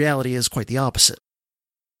 the reality is quite the opposite.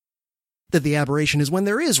 That the aberration is when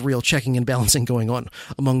there is real checking and balancing going on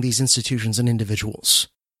among these institutions and individuals.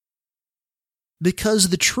 Because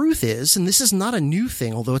the truth is, and this is not a new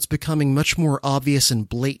thing, although it's becoming much more obvious and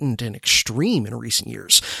blatant and extreme in recent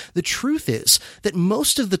years, the truth is that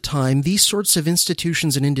most of the time these sorts of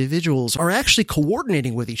institutions and individuals are actually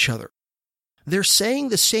coordinating with each other. They're saying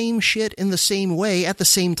the same shit in the same way at the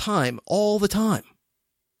same time, all the time.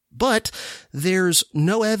 But there's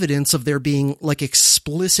no evidence of there being like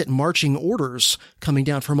explicit marching orders coming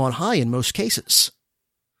down from on high in most cases.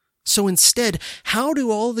 So instead, how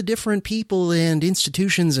do all the different people and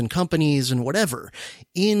institutions and companies and whatever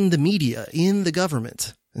in the media, in the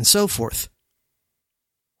government, and so forth,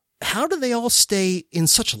 how do they all stay in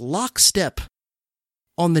such lockstep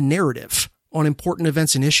on the narrative on important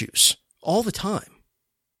events and issues all the time?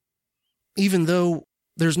 Even though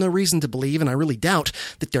there's no reason to believe, and I really doubt,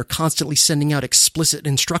 that they're constantly sending out explicit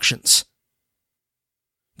instructions.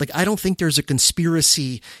 Like, I don't think there's a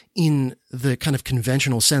conspiracy in the kind of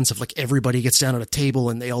conventional sense of like everybody gets down at a table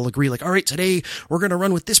and they all agree like, all right, today we're going to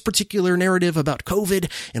run with this particular narrative about COVID,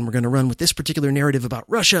 and we're going to run with this particular narrative about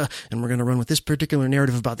Russia, and we're going to run with this particular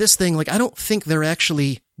narrative about this thing. Like, I don't think they're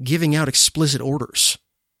actually giving out explicit orders.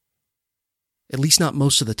 At least not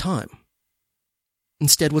most of the time.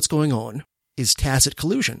 Instead, what's going on is tacit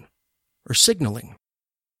collusion, or signaling.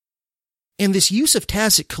 And this use of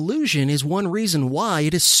tacit collusion is one reason why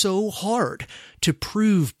it is so hard to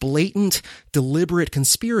prove blatant, deliberate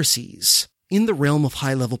conspiracies in the realm of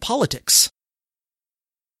high-level politics.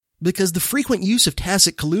 Because the frequent use of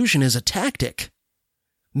tacit collusion as a tactic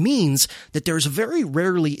means that there's very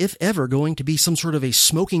rarely, if ever, going to be some sort of a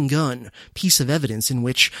smoking gun piece of evidence in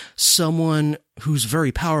which someone who's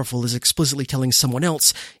very powerful is explicitly telling someone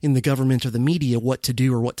else in the government or the media what to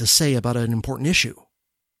do or what to say about an important issue.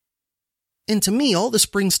 And to me, all this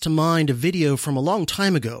brings to mind a video from a long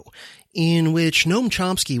time ago in which Noam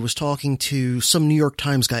Chomsky was talking to some New York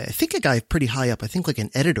Times guy, I think a guy pretty high up, I think like an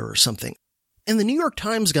editor or something. And the New York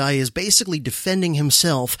Times guy is basically defending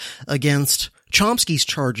himself against Chomsky's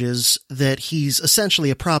charges that he's essentially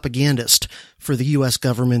a propagandist for the U.S.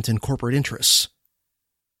 government and corporate interests.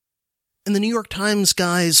 And the New York Times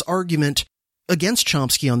guy's argument against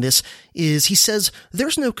Chomsky on this is he says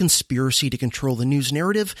there's no conspiracy to control the news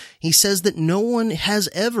narrative. He says that no one has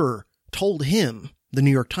ever told him, the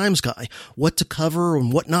New York Times guy, what to cover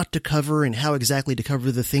and what not to cover and how exactly to cover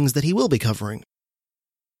the things that he will be covering.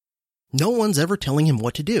 No one's ever telling him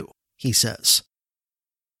what to do, he says.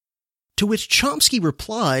 To which Chomsky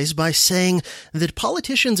replies by saying that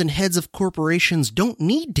politicians and heads of corporations don't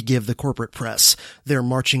need to give the corporate press their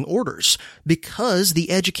marching orders because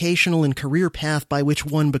the educational and career path by which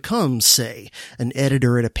one becomes, say, an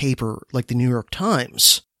editor at a paper like the New York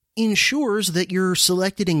Times ensures that you're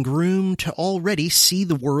selected and groomed to already see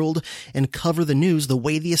the world and cover the news the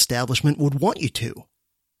way the establishment would want you to.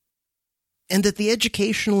 And that the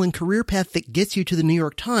educational and career path that gets you to the New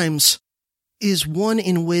York Times is one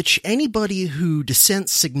in which anybody who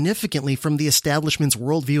dissents significantly from the establishment's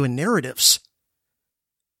worldview and narratives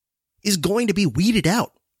is going to be weeded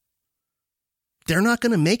out. They're not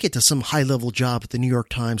going to make it to some high-level job at the New York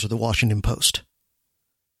Times or the Washington Post.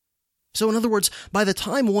 So in other words, by the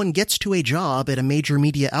time one gets to a job at a major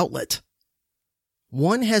media outlet,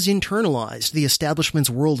 one has internalized the establishment's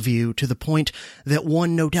worldview to the point that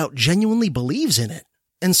one no doubt genuinely believes in it.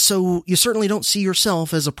 And so you certainly don't see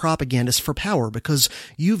yourself as a propagandist for power because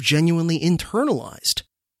you've genuinely internalized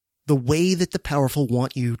the way that the powerful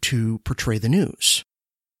want you to portray the news.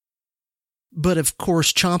 But of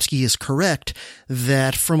course, Chomsky is correct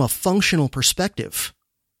that from a functional perspective,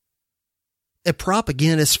 a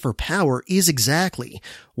propagandist for power is exactly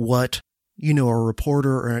what, a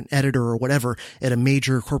reporter or an editor or whatever at a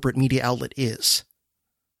major corporate media outlet is.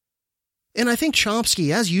 And I think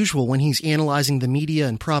Chomsky, as usual when he's analyzing the media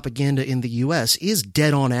and propaganda in the US, is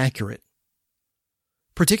dead on accurate.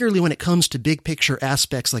 Particularly when it comes to big picture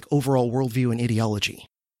aspects like overall worldview and ideology.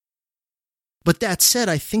 But that said,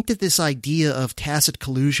 I think that this idea of tacit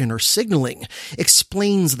collusion or signaling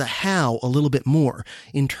explains the how a little bit more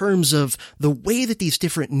in terms of the way that these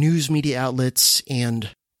different news media outlets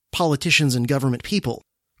and politicians and government people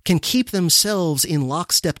can keep themselves in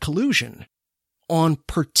lockstep collusion on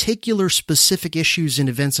particular specific issues and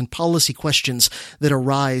events and policy questions that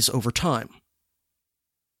arise over time.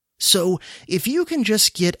 So, if you can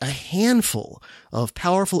just get a handful of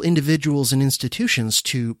powerful individuals and institutions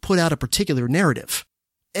to put out a particular narrative,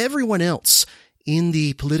 everyone else in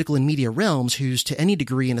the political and media realms who's to any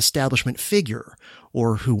degree an establishment figure,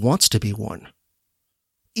 or who wants to be one,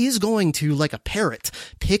 is going to, like a parrot,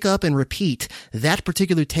 pick up and repeat that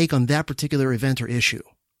particular take on that particular event or issue.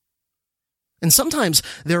 And sometimes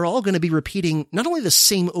they're all going to be repeating not only the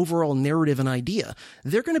same overall narrative and idea,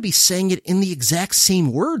 they're going to be saying it in the exact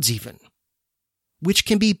same words even, which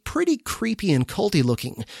can be pretty creepy and culty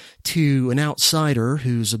looking to an outsider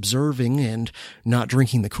who's observing and not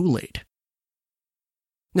drinking the Kool-Aid.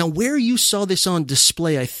 Now, where you saw this on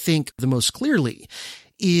display, I think, the most clearly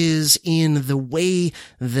is in the way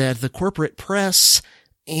that the corporate press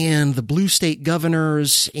and the blue state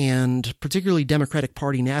governors and particularly Democratic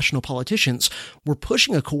Party national politicians were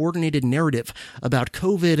pushing a coordinated narrative about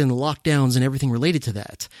COVID and the lockdowns and everything related to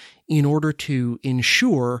that in order to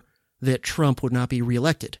ensure that Trump would not be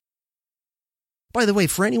reelected. By the way,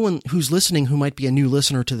 for anyone who's listening who might be a new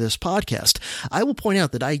listener to this podcast, I will point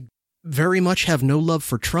out that I very much have no love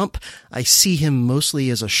for Trump. I see him mostly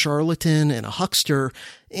as a charlatan and a huckster,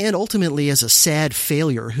 and ultimately as a sad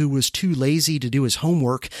failure who was too lazy to do his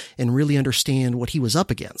homework and really understand what he was up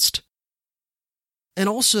against. And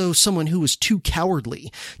also someone who was too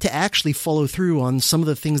cowardly to actually follow through on some of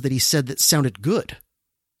the things that he said that sounded good,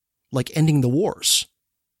 like ending the wars.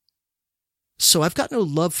 So I've got no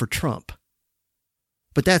love for Trump.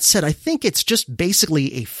 But that said, I think it's just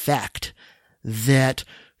basically a fact that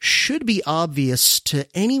should be obvious to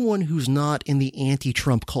anyone who's not in the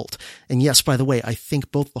anti-Trump cult. And yes, by the way, I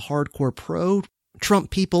think both the hardcore pro-Trump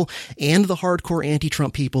people and the hardcore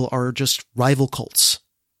anti-Trump people are just rival cults.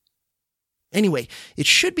 Anyway, it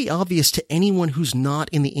should be obvious to anyone who's not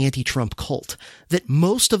in the anti-Trump cult that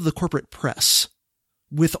most of the corporate press,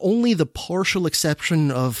 with only the partial exception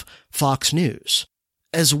of Fox News,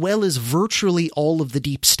 as well as virtually all of the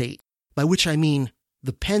deep state, by which I mean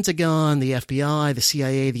the Pentagon, the FBI, the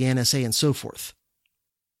CIA, the NSA, and so forth,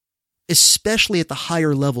 especially at the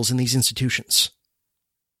higher levels in these institutions,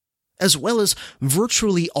 as well as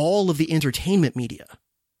virtually all of the entertainment media,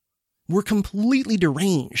 were completely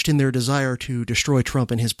deranged in their desire to destroy Trump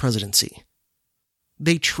and his presidency.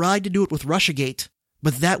 They tried to do it with Russiagate,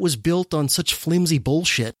 but that was built on such flimsy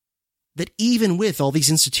bullshit that even with all these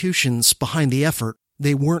institutions behind the effort,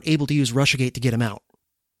 they weren't able to use Russiagate to get him out.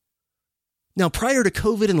 Now, prior to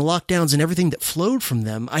COVID and the lockdowns and everything that flowed from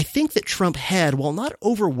them, I think that Trump had, while not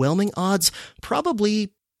overwhelming odds,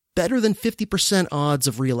 probably better than 50% odds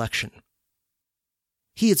of re-election.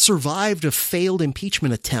 He had survived a failed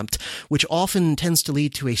impeachment attempt, which often tends to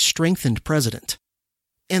lead to a strengthened president.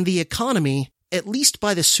 And the economy, at least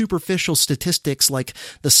by the superficial statistics like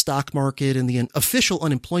the stock market and the official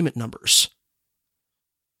unemployment numbers,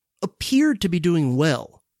 appeared to be doing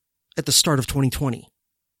well at the start of 2020.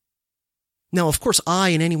 Now, of course, I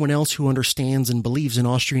and anyone else who understands and believes in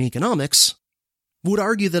Austrian economics would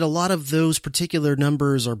argue that a lot of those particular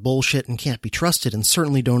numbers are bullshit and can't be trusted and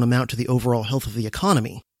certainly don't amount to the overall health of the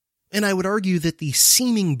economy. And I would argue that the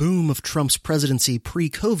seeming boom of Trump's presidency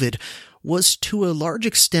pre-COVID was to a large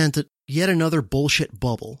extent yet another bullshit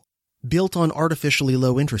bubble built on artificially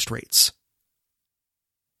low interest rates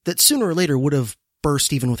that sooner or later would have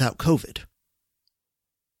burst even without COVID.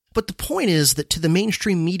 But the point is that to the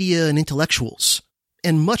mainstream media and intellectuals,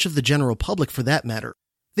 and much of the general public for that matter,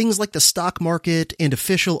 things like the stock market and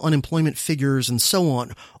official unemployment figures and so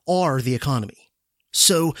on are the economy.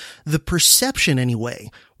 So the perception, anyway,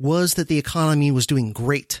 was that the economy was doing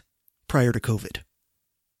great prior to COVID.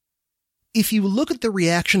 If you look at the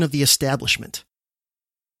reaction of the establishment,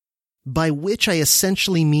 by which I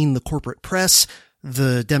essentially mean the corporate press,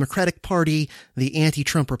 the Democratic Party, the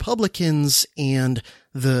anti-Trump Republicans, and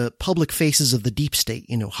the public faces of the deep state,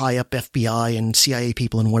 high up FBI and CIA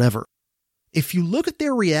people and whatever. If you look at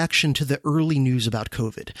their reaction to the early news about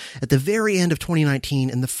COVID at the very end of 2019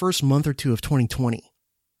 and the first month or two of 2020,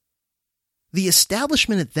 the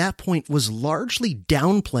establishment at that point was largely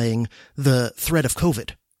downplaying the threat of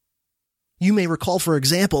COVID. You may recall, for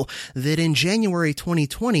example, that in January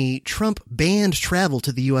 2020, Trump banned travel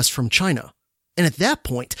to the U.S. from China. And at that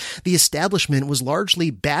point, the establishment was largely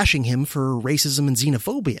bashing him for racism and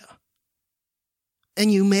xenophobia.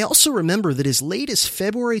 And you may also remember that as late as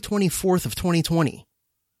February 24th of 2020,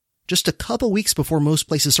 just a couple weeks before most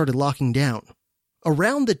places started locking down,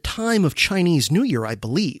 around the time of Chinese New Year, I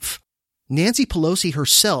believe, Nancy Pelosi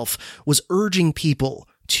herself was urging people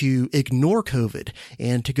to ignore COVID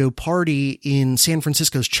and to go party in San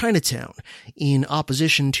Francisco's Chinatown in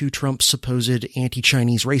opposition to Trump's supposed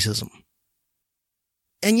anti-Chinese racism.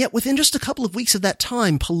 And yet within just a couple of weeks of that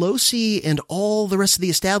time, Pelosi and all the rest of the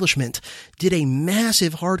establishment did a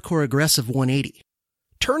massive, hardcore, aggressive 180,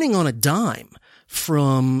 turning on a dime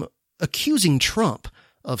from accusing Trump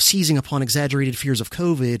of seizing upon exaggerated fears of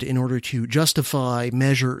COVID in order to justify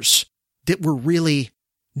measures that were really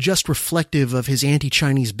just reflective of his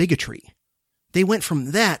anti-Chinese bigotry. They went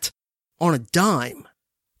from that on a dime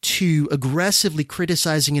to aggressively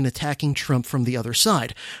criticizing and attacking Trump from the other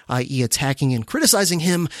side, i.e. attacking and criticizing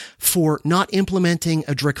him for not implementing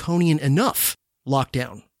a draconian enough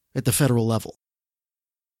lockdown at the federal level.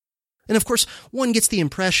 And of course, one gets the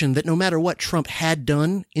impression that no matter what Trump had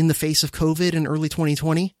done in the face of COVID in early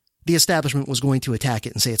 2020, the establishment was going to attack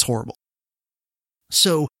it and say it's horrible.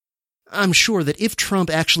 So I'm sure that if Trump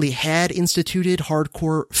actually had instituted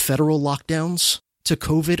hardcore federal lockdowns to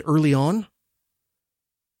COVID early on,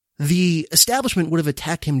 the establishment would have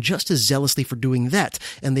attacked him just as zealously for doing that,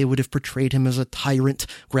 and they would have portrayed him as a tyrant,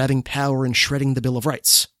 grabbing power and shredding the Bill of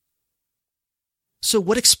Rights. So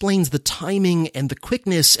what explains the timing and the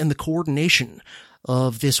quickness and the coordination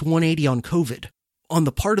of this 180 on COVID on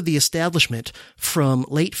the part of the establishment from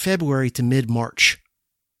late February to mid-March?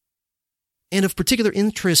 And of particular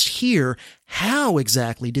interest here, how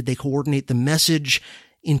exactly did they coordinate the message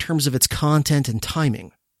in terms of its content and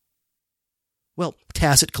timing? Well,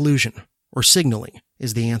 tacit collusion, or signaling,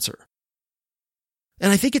 is the answer.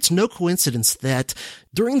 And I think it's no coincidence that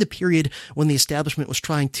during the period when the establishment was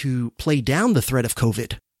trying to play down the threat of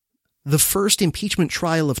COVID, the first impeachment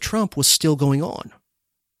trial of Trump was still going on.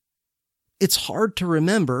 It's hard to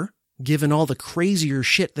remember, given all the crazier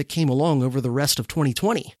shit that came along over the rest of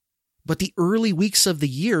 2020, but the early weeks of the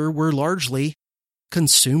year were largely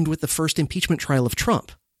consumed with the first impeachment trial of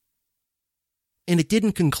Trump. And it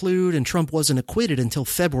didn't conclude and Trump wasn't acquitted until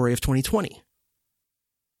February of 2020.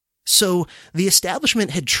 So the establishment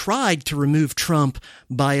had tried to remove Trump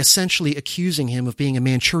by essentially accusing him of being a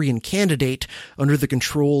Manchurian candidate under the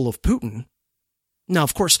control of Putin. Now,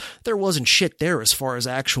 of course, there wasn't shit there as far as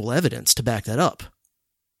actual evidence to back that up.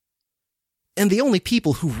 And the only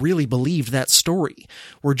people who really believed that story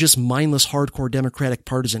were just mindless hardcore Democratic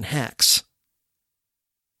partisan hacks.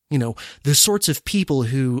 The sorts of people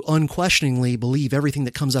who unquestioningly believe everything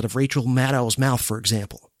that comes out of Rachel Maddow's mouth, for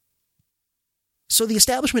example. So the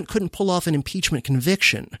establishment couldn't pull off an impeachment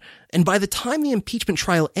conviction, and by the time the impeachment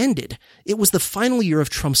trial ended, it was the final year of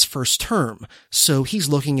Trump's first term, so he's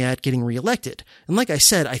looking at getting reelected. And like I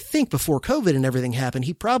said, I think before COVID and everything happened,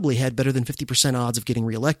 he probably had better than 50% odds of getting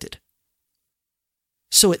reelected.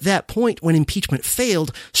 So at that point, when impeachment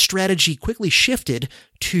failed, strategy quickly shifted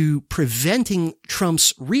to preventing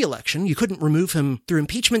Trump's reelection. You couldn't remove him through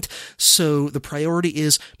impeachment, so the priority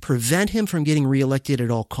is prevent him from getting reelected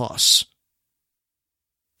at all costs.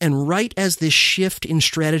 And right as this shift in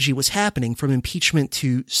strategy was happening from impeachment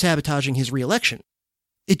to sabotaging his reelection,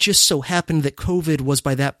 it just so happened that COVID was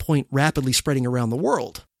by that point rapidly spreading around the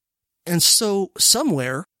world. And so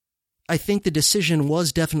somewhere, I think the decision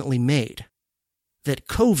was definitely made that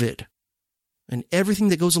COVID and everything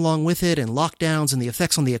that goes along with it and lockdowns and the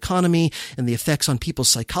effects on the economy and the effects on people's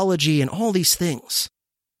psychology and all these things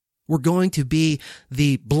were going to be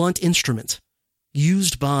the blunt instrument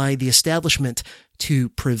used by the establishment to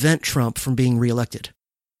prevent Trump from being reelected.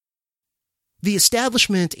 The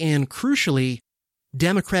establishment and, crucially,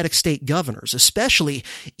 Democratic state governors, especially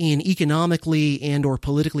in economically and or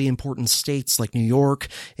politically important states like New York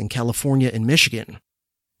and California and Michigan,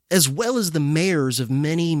 as well as the mayors of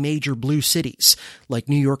many major blue cities, like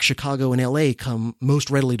New York, Chicago, and LA come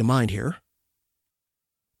most readily to mind here.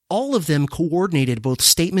 All of them coordinated both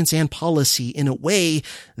statements and policy in a way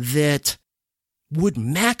that would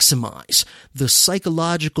maximize the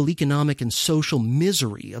psychological, economic, and social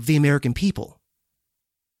misery of the American people.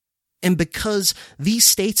 And because these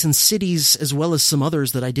states and cities, as well as some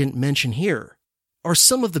others that I didn't mention here, are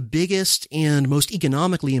some of the biggest and most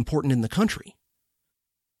economically important in the country,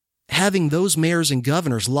 having those mayors and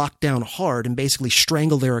governors locked down hard and basically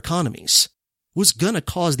strangle their economies was going to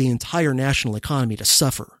cause the entire national economy to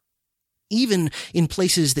suffer, even in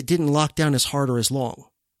places that didn't lock down as hard or as long.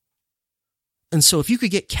 And so if you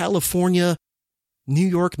could get California, New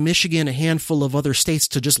York, Michigan, a handful of other states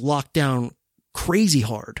to just lock down crazy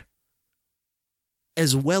hard,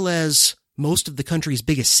 as well as most of the country's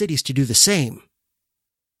biggest cities to do the same,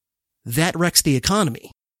 that wrecks the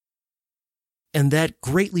economy. And that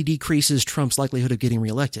greatly decreases Trump's likelihood of getting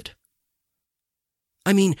reelected.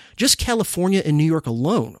 I mean, just California and New York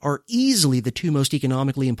alone are easily the two most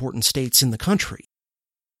economically important states in the country.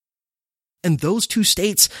 And those two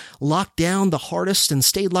states locked down the hardest and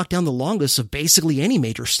stayed locked down the longest of basically any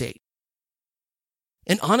major state.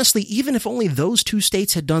 And honestly, even if only those two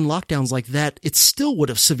states had done lockdowns like that, it still would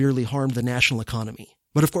have severely harmed the national economy.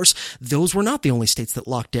 But of course, those were not the only states that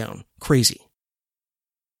locked down. Crazy.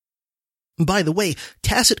 By the way,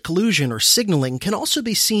 tacit collusion or signaling can also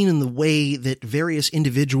be seen in the way that various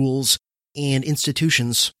individuals and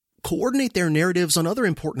institutions coordinate their narratives on other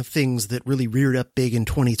important things that really reared up big in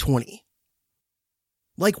 2020.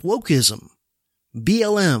 Like wokeism,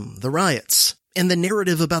 BLM, the riots, and the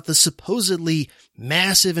narrative about the supposedly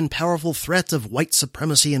massive and powerful threat of white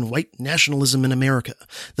supremacy and white nationalism in America,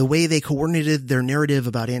 the way they coordinated their narrative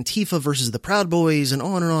about Antifa versus the Proud Boys, and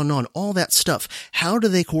on and on and on, all that stuff. How do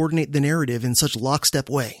they coordinate the narrative in such lockstep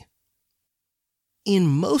way? In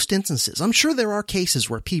most instances, I'm sure there are cases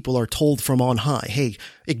where people are told from on high, hey,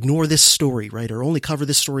 ignore this story, right? Or only cover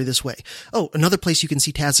this story this way. Oh, another place you can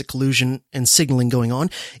see tacit collusion and signaling going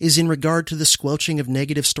on is in regard to the squelching of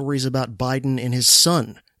negative stories about Biden and his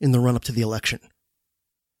son in the run-up to the election.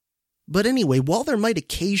 But anyway, while there might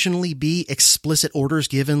occasionally be explicit orders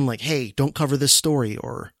given like, hey, don't cover this story,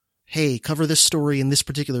 or hey, cover this story in this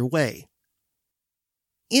particular way,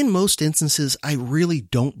 in most instances, I really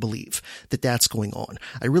don't believe that that's going on.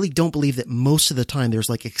 I really don't believe that most of the time there's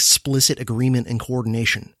like explicit agreement and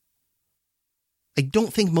coordination. I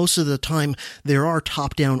don't think most of the time there are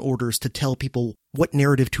top-down orders to tell people what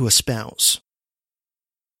narrative to espouse.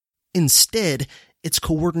 Instead, it's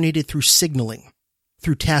coordinated through signaling,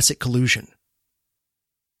 through tacit collusion.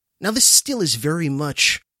 Now, this still is very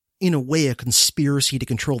much, in a way, a conspiracy to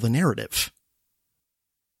control the narrative.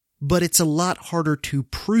 But it's a lot harder to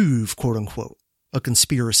prove, quote-unquote, a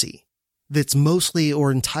conspiracy that's mostly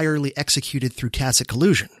or entirely executed through tacit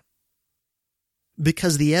collusion,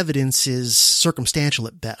 because the evidence is circumstantial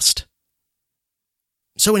at best.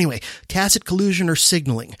 So anyway, tacit collusion or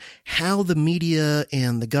signaling, how the media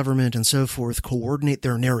and the government and so forth coordinate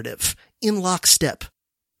their narrative in lockstep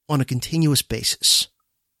on a continuous basis.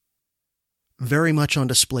 Very much on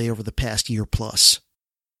display over the past year plus.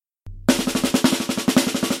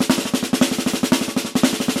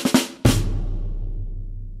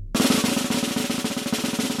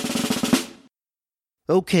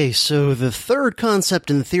 Okay, so the third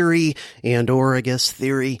concept in theory, and/or I guess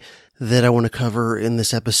theory, that I want to cover in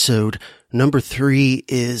this episode, number 3,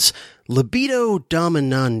 is libido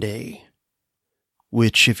dominandi,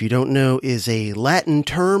 which, if you don't know, is a Latin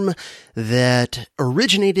term that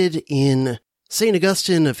originated in St.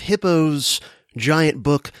 Augustine of Hippo's giant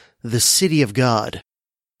book, The City of God,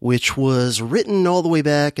 which was written all the way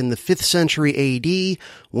back in the 5th century AD,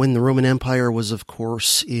 when the Roman Empire was, of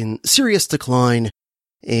course, in serious decline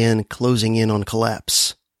and closing in on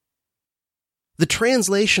collapse. The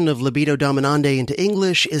translation of libido dominandi into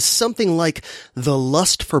English is something like the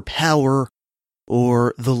lust for power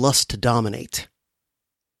or the lust to dominate.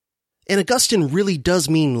 And Augustine really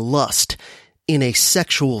does mean lust in a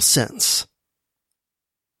sexual sense.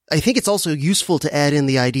 I think it's also useful to add in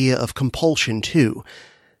the idea of compulsion too,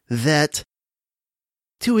 that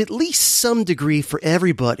to at least some degree for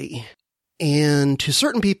everybody, and to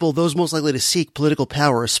certain people, those most likely to seek political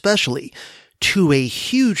power especially, to a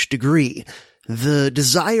huge degree, the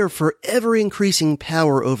desire for ever-increasing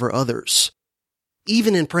power over others,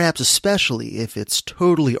 even and perhaps especially if it's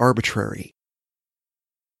totally arbitrary,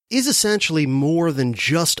 is essentially more than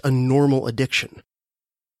just a normal addiction.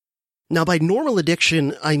 Now, by normal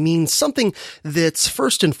addiction, I mean something that's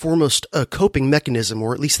first and foremost a coping mechanism,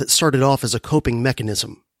 or at least that started off as a coping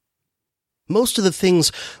mechanism. Most of the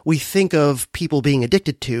things we think of people being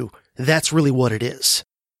addicted to, that's really what it is.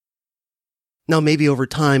 Now, maybe over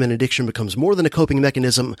time an addiction becomes more than a coping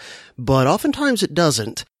mechanism, but oftentimes it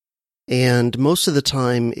doesn't. And most of the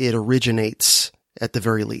time it originates, at the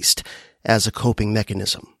very least, as a coping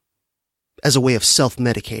mechanism, as a way of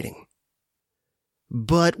self-medicating.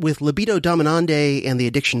 But with libido dominandi and the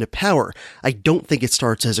addiction to power, I don't think it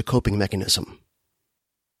starts as a coping mechanism.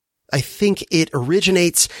 I think it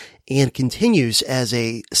originates and continues as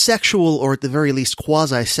a sexual, or at the very least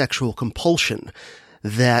quasi-sexual compulsion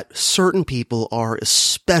that certain people are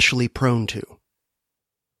especially prone to.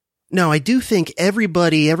 Now, I do think every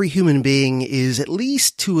human being is at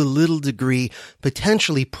least to a little degree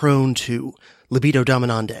potentially prone to libido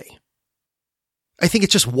dominandi. I think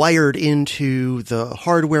it's just wired into the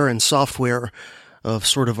hardware and software of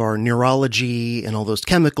sort of our neurology and all those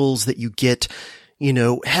chemicals that you get. You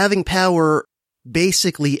know, having power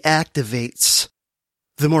basically activates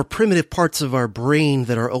the more primitive parts of our brain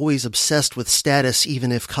that are always obsessed with status,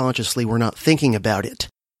 even if consciously we're not thinking about it.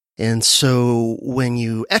 And so when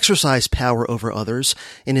you exercise power over others,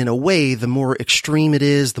 and in a way, the more extreme it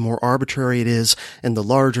is, the more arbitrary it is, and the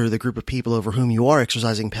larger the group of people over whom you are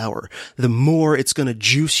exercising power, the more it's going to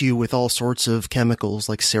juice you with all sorts of chemicals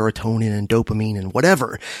like serotonin and dopamine and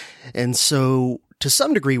whatever. And so, to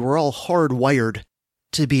some degree, we're all hardwired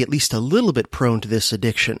to be at least a little bit prone to this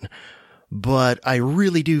addiction. But I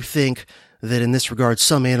really do think that in this regard,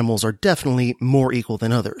 some animals are definitely more equal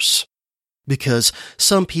than others. Because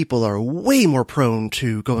some people are way more prone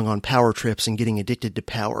to going on power trips and getting addicted to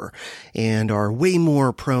power, and are way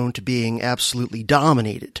more prone to being absolutely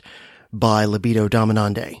dominated by libido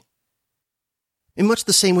dominandi. In much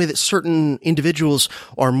the same way that certain individuals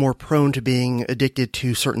are more prone to being addicted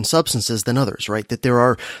to certain substances than others, right? That there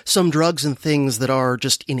are some drugs and things that are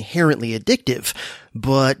just inherently addictive,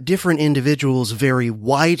 but different individuals vary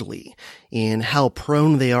widely in how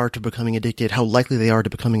prone they are to becoming addicted, how likely they are to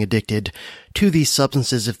becoming addicted to these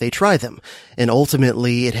substances if they try them. And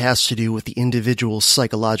ultimately, it has to do with the individual's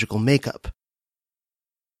psychological makeup.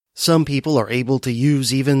 Some people are able to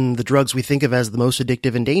use even the drugs we think of as the most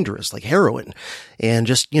addictive and dangerous, like heroin, and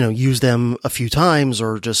just, use them a few times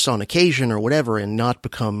or just on occasion or whatever and not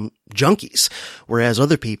become junkies. Whereas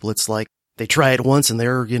other people, it's like they try it once and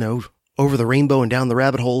they're, over the rainbow and down the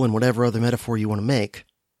rabbit hole and whatever other metaphor you want to make.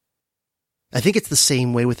 I think it's the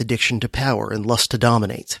same way with addiction to power and lust to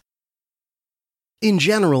dominate. In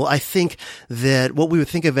general, I think that what we would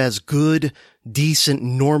think of as good, decent,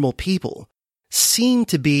 normal people seem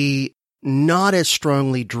to be not as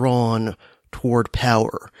strongly drawn toward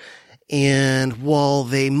power. And while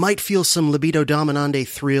they might feel some libido dominandi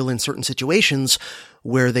thrill in certain situations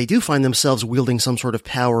where they do find themselves wielding some sort of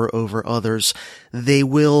power over others,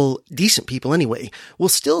 decent people anyway, will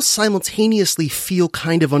still simultaneously feel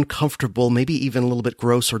kind of uncomfortable, maybe even a little bit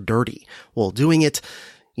gross or dirty while doing it.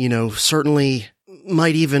 Certainly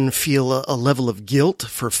might even feel a level of guilt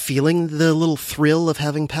for feeling the little thrill of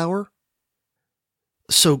having power.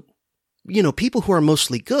 So, people who are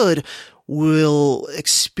mostly good will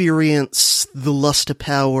experience the lust to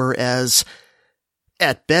power as,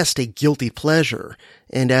 at best, a guilty pleasure.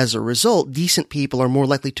 And as a result, decent people are more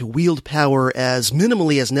likely to wield power as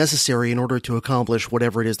minimally as necessary in order to accomplish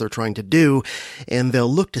whatever it is they're trying to do, and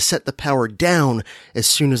they'll look to set the power down as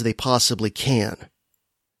soon as they possibly can.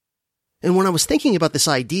 And when I was thinking about this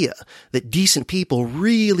idea that decent people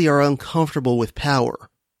really are uncomfortable with power,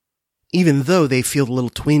 even though they feel the little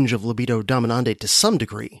twinge of libido dominandi to some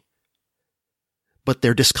degree, but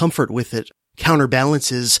their discomfort with it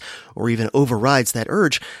counterbalances or even overrides that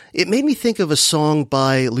urge, it made me think of a song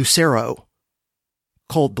by Lucero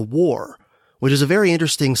called The War, which is a very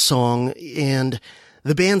interesting song, and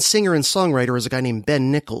the band's singer and songwriter is a guy named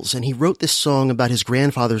Ben Nichols, and he wrote this song about his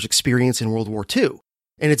grandfather's experience in World War II.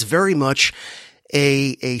 And it's very much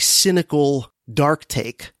a cynical, dark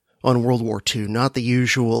take on World War II, not the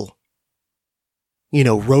usual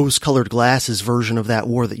rose-colored glasses version of that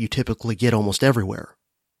war that you typically get almost everywhere.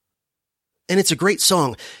 And it's a great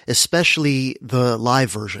song, especially the live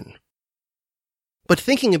version. But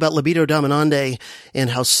thinking about libido dominandi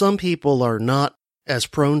and how some people are not as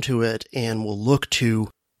prone to it and will look to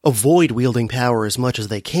avoid wielding power as much as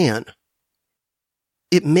they can,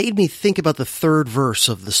 it made me think about the third verse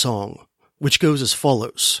of the song, which goes as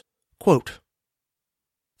follows, quote,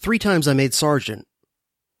 "3 times I made sergeant.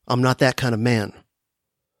 I'm not that kind of man.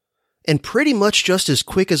 And pretty much just as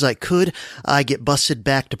quick as I could, I get busted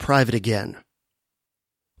back to private again.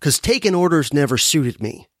 'Cause taking orders never suited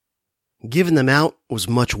me. Giving them out was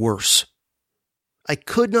much worse. I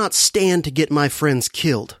could not stand to get my friends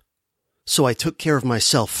killed, so I took care of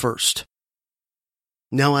myself first.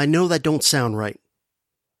 Now I know that don't sound right.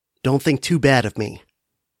 Don't think too bad of me.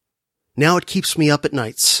 Now it keeps me up at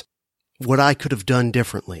nights. What I could have done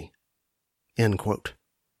differently." End quote.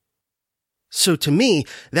 So to me,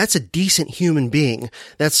 that's a decent human being.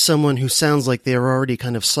 That's someone who sounds like they're already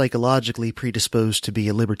kind of psychologically predisposed to be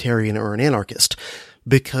a libertarian or an anarchist.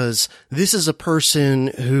 Because this is a person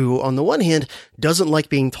who, on the one hand, doesn't like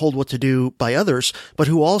being told what to do by others, but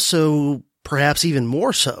who also, perhaps even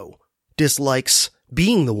more so, dislikes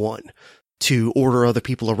being the one to order other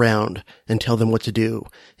people around and tell them what to do,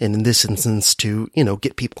 and in this instance to,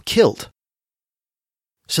 get people killed.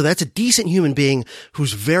 So that's a decent human being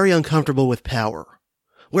who's very uncomfortable with power.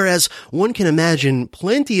 Whereas one can imagine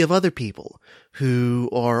plenty of other people who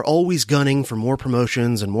are always gunning for more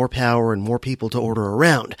promotions and more power and more people to order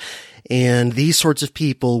around. And these sorts of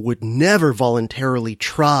people would never voluntarily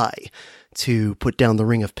try to put down the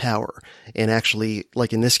ring of power and actually,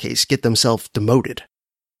 like in this case, get themselves demoted.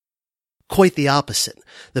 Quite the opposite.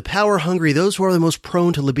 The power-hungry, those who are the most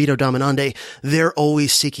prone to libido dominandi, they're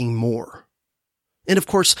always seeking more. And of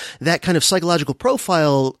course, that kind of psychological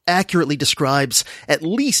profile accurately describes at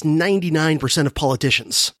least 99% of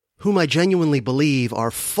politicians, whom I genuinely believe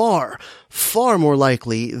are far, far more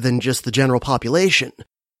likely than just the general population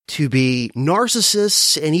to be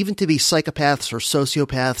narcissists and even to be psychopaths or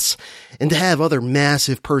sociopaths and to have other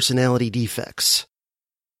massive personality defects.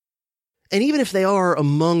 And even if they are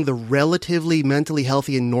among the relatively mentally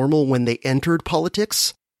healthy and normal when they entered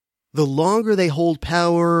politics, the longer they hold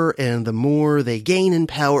power and the more they gain in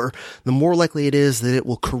power, the more likely it is that it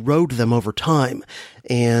will corrode them over time,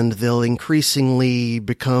 and they'll increasingly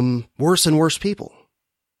become worse and worse people.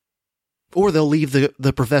 Or they'll leave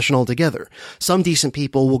the profession altogether. Some decent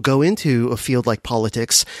people will go into a field like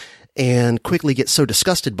politics and quickly get so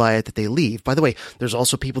disgusted by it that they leave. By the way, there's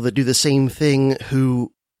also people that do the same thing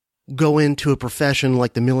who go into a profession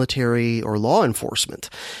like the military or law enforcement.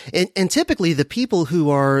 And typically the people who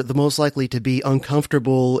are the most likely to be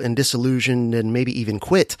uncomfortable and disillusioned and maybe even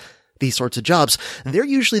quit these sorts of jobs, they're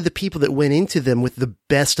usually the people that went into them with the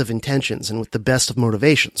best of intentions and with the best of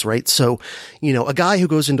motivations, right? So, a guy who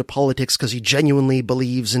goes into politics because he genuinely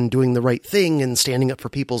believes in doing the right thing and standing up for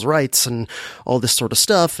people's rights and all this sort of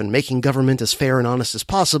stuff and making government as fair and honest as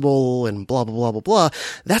possible and blah, blah, blah, blah, blah.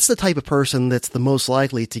 That's the type of person that's the most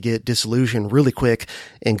likely to get disillusioned really quick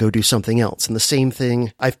and go do something else. And the same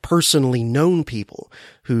thing, I've personally known people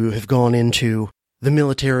who have gone into the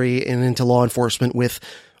military and into law enforcement with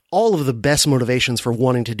all of the best motivations for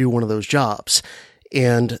wanting to do one of those jobs.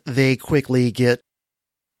 And they quickly get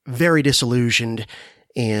very disillusioned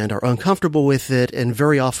and are uncomfortable with it, and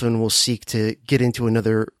very often will seek to get into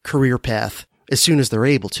another career path as soon as they're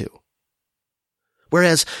able to.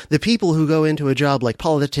 Whereas the people who go into a job like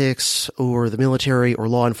politics or the military or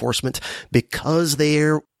law enforcement because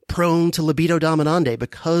they're prone to libido dominandi,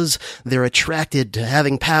 because they're attracted to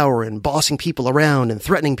having power and bossing people around and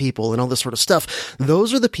threatening people and all this sort of stuff,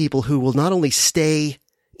 those are the people who will not only stay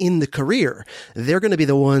in the career, they're going to be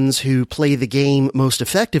the ones who play the game most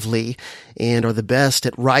effectively and are the best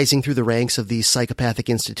at rising through the ranks of these psychopathic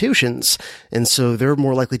institutions. And so they're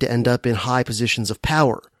more likely to end up in high positions of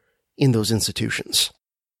power in those institutions.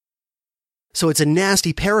 So it's a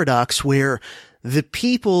nasty paradox where the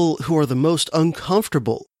people who are the most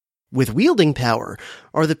uncomfortable with wielding power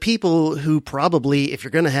are the people who probably, if you're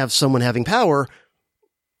going to have someone having power,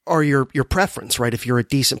 are your preference, right? If you're a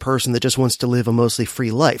decent person that just wants to live a mostly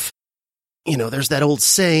free life. There's that old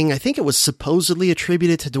saying, I think it was supposedly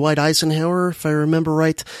attributed to Dwight Eisenhower, if I remember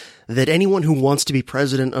right, that anyone who wants to be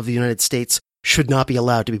president of the United States should not be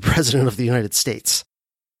allowed to be president of the United States.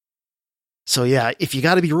 So yeah, if you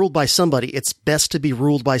got to be ruled by somebody, it's best to be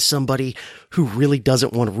ruled by somebody who really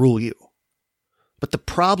doesn't want to rule you. But the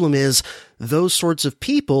problem is, those sorts of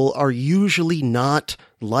people are usually not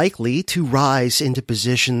likely to rise into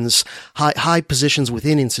positions, high positions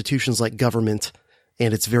within institutions like government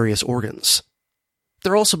and its various organs.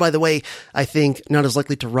 They're also, by the way, I think, not as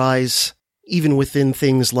likely to rise even within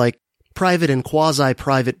things like private and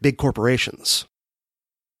quasi-private big corporations.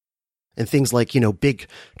 And things like, big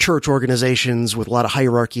church organizations with a lot of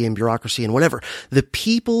hierarchy and bureaucracy and whatever. The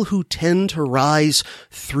people who tend to rise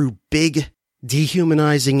through big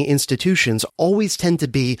dehumanizing institutions always tend to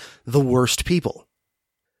be the worst people.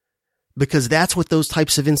 Because that's what those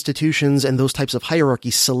types of institutions and those types of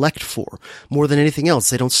hierarchies select for, more than anything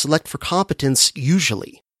else. They don't select for competence,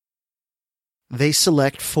 usually. They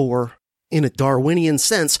select for, in a Darwinian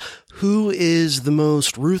sense, who is the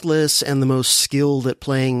most ruthless and the most skilled at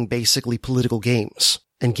playing basically political games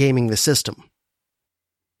and gaming the system.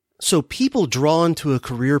 So people drawn to a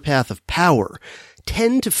career path of power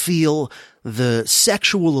tend to feel the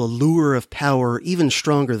sexual allure of power even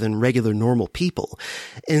stronger than regular normal people.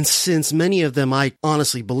 And since many of them, I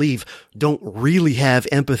honestly believe, don't really have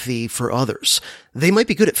empathy for others, they might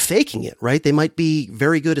be good at faking it, right? They might be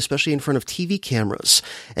very good, especially in front of TV cameras,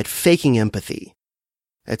 at faking empathy,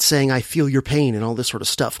 at saying, I feel your pain and all this sort of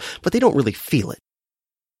stuff, but they don't really feel it.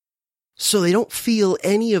 So they don't feel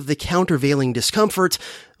any of the countervailing discomfort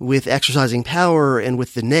with exercising power and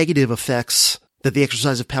with the negative effects that the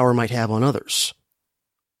exercise of power might have on others.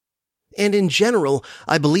 And in general,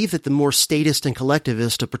 I believe that the more statist and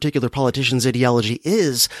collectivist a particular politician's ideology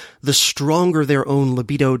is, the stronger their own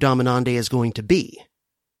libido dominandi is going to be.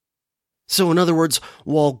 So in other words,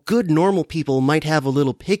 while good normal people might have a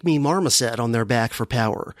little pygmy marmoset on their back for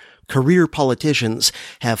power, career politicians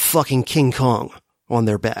have fucking King Kong on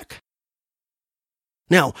their back.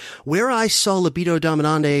 Now, where I saw libido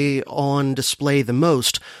dominandi on display the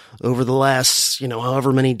most over the last,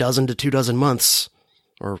 however many dozen to 24 months,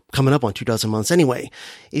 or coming up on 24 months anyway,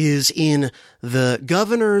 is in the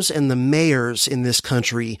governors and the mayors in this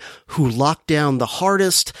country who locked down the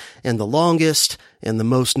hardest and the longest and the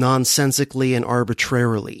most nonsensically and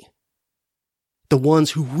arbitrarily. The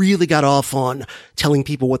ones who really got off on telling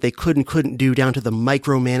people what they could and couldn't do down to the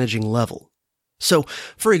micromanaging level. So,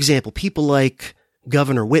 for example, people like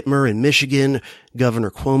Governor Whitmer in Michigan,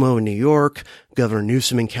 Governor Cuomo in New York, Governor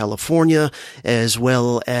Newsom in California, as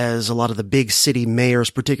well as a lot of the big city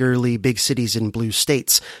mayors, particularly big cities in blue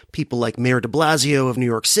states. People like Mayor de Blasio of New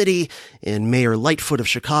York City and Mayor Lightfoot of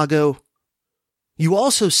Chicago. You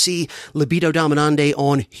also see libido dominandi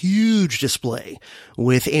on huge display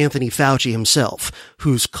with Anthony Fauci himself,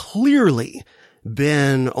 who's clearly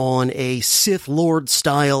been on a Sith Lord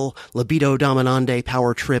style libido dominandi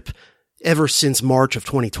power trip ever since March of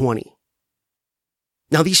 2020.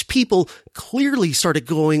 Now, these people clearly started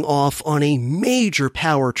going off on a major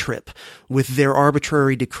power trip with their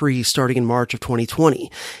arbitrary decrees starting in March of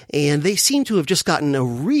 2020, and they seem to have just gotten a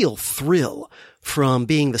real thrill from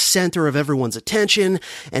being the center of everyone's attention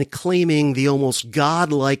and claiming the almost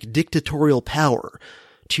godlike dictatorial power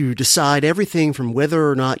to decide everything from whether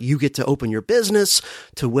or not you get to open your business,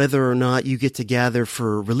 to whether or not you get to gather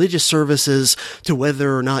for religious services, to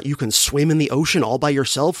whether or not you can swim in the ocean all by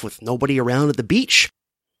yourself with nobody around at the beach,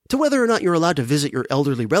 to whether or not you're allowed to visit your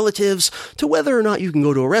elderly relatives, to whether or not you can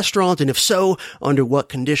go to a restaurant, and if so, under what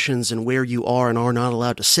conditions and where you are and are not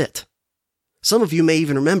allowed to sit. Some of you may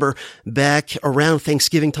even remember back around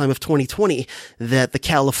Thanksgiving time of 2020 that the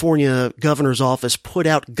California governor's office put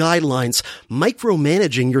out guidelines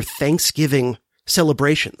micromanaging your Thanksgiving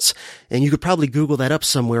celebrations. And you could probably Google that up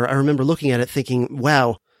somewhere. I remember looking at it thinking,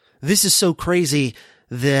 wow, this is so crazy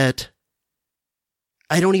that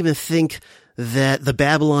I don't even think that the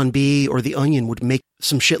Babylon Bee or the Onion would make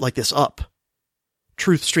some shit like this up.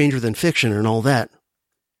 Truth stranger than fiction and all that.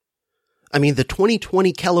 I mean, the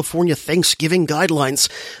 2020 California Thanksgiving guidelines,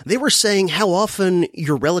 they were saying how often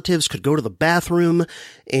your relatives could go to the bathroom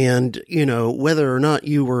and, whether or not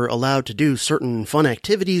you were allowed to do certain fun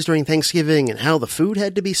activities during Thanksgiving and how the food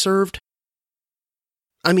had to be served.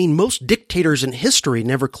 I mean, most dictators in history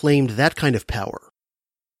never claimed that kind of power.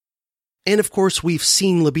 And of course, we've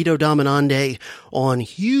seen libido dominandi on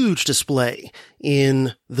huge display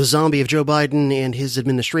in the zombie of Joe Biden and his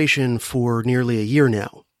administration for nearly a year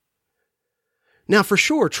now. Now, for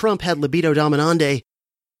sure, Trump had libido dominandi,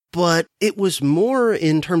 but it was more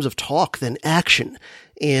in terms of talk than action,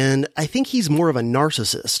 and I think he's more of a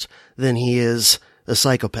narcissist than he is a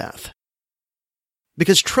psychopath.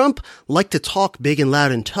 Because Trump liked to talk big and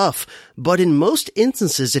loud and tough, but in most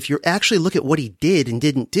instances, if you actually look at what he did and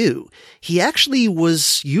didn't do, he actually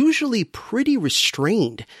was usually pretty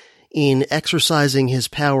restrained in exercising his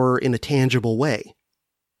power in a tangible way.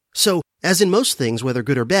 So, as in most things, whether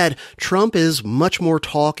good or bad, Trump is much more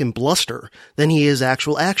talk and bluster than he is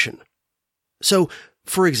actual action. So,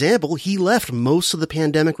 for example, he left most of the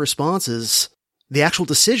pandemic responses, the actual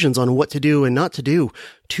decisions on what to do and not to do,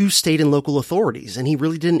 to state and local authorities, and he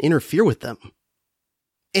really didn't interfere with them.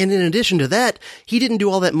 And in addition to that, he didn't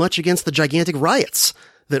do all that much against the gigantic riots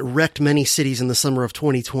that wrecked many cities in the summer of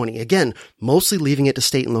 2020, again, mostly leaving it to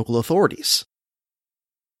state and local authorities.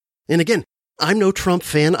 And again, I'm no Trump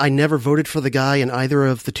fan. I never voted for the guy in either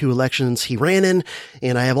of the two elections he ran in,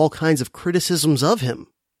 and I have all kinds of criticisms of him.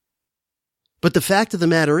 But the fact of the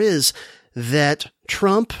matter is that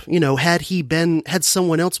Trump, had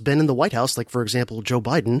someone else been in the White House, like, for example, Joe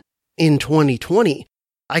Biden, in 2020,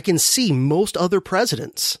 I can see most other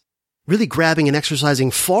presidents really grabbing and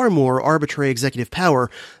exercising far more arbitrary executive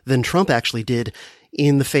power than Trump actually did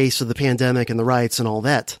in the face of the pandemic and the riots and all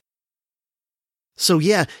that. So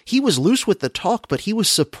yeah, he was loose with the talk, but he was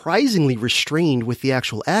surprisingly restrained with the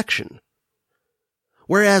actual action.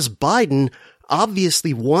 Whereas Biden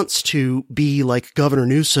obviously wants to be like Governor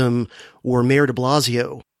Newsom or Mayor de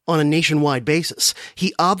Blasio on a nationwide basis.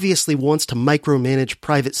 He obviously wants to micromanage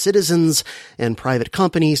private citizens and private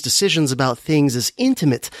companies' decisions about things as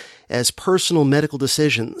intimate as personal medical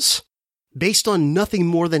decisions, based on nothing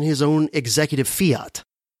more than his own executive fiat.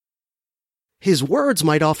 His words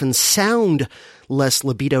might often sound less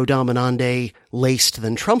libido dominandi laced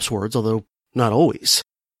than Trump's words, although not always.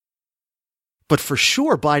 But for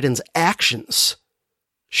sure, Biden's actions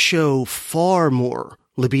show far more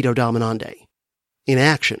libido dominandi in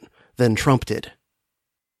action than Trump did.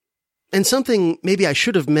 And something maybe I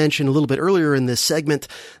should have mentioned a little bit earlier in this segment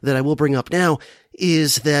that I will bring up now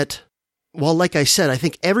is that, while like I said, I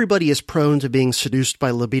think everybody is prone to being seduced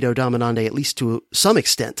by libido dominandi, at least to some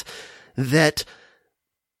extent, that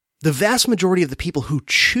the vast majority of the people who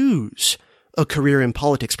choose a career in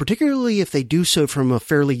politics, particularly if they do so from a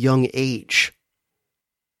fairly young age,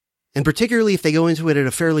 and particularly if they go into it at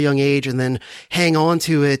a fairly young age and then hang on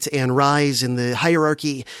to it and rise in the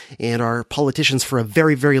hierarchy and are politicians for a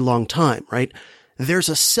very, very long time, right? There's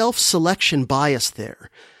a self-selection bias there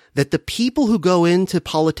that the people who go into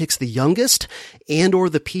politics the youngest and or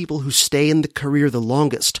the people who stay in the career the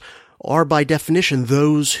longest are by definition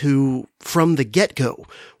those who, from the get-go,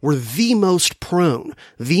 were the most prone,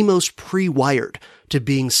 the most pre-wired to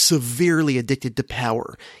being severely addicted to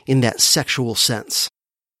power in that sexual sense.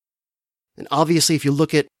 And obviously, if you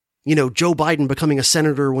look at, Joe Biden becoming a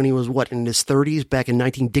senator when he was, in his 30s, back in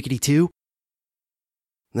 1962,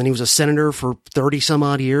 and then he was a senator for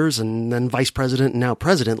 30-some-odd years, and then vice president and now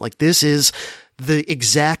president. Like, this is the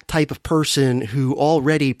exact type of person who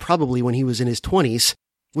already, probably when he was in his 20s,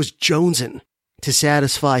 was jonesing to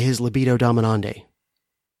satisfy his libido dominandi.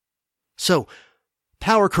 So,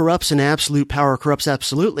 power corrupts and absolute power corrupts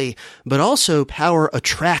absolutely, but also power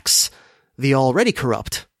attracts the already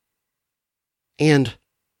corrupt. And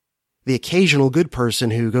the occasional good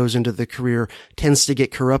person who goes into the career tends to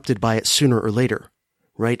get corrupted by it sooner or later,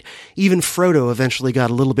 right? Even Frodo eventually got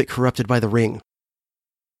a little bit corrupted by the ring.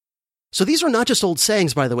 So these are not just old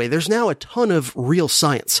sayings, by the way. There's now a ton of real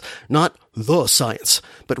science. Not the science,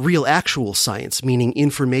 but real actual science, meaning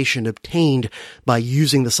information obtained by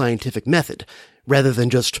using the scientific method, rather than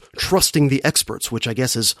just trusting the experts, which I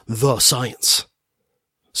guess is the science.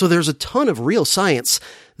 So there's a ton of real science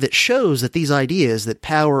that shows that these ideas that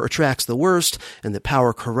power attracts the worst and that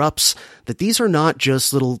power corrupts, that these are not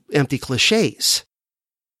just little empty cliches.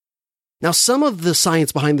 Now, some of the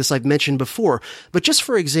science behind this I've mentioned before, but just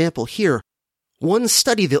for example here, one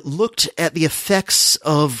study that looked at the effects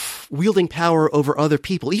of wielding power over other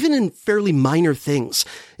people, even in fairly minor things,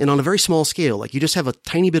 and on a very small scale, like you just have a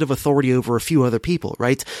tiny bit of authority over a few other people,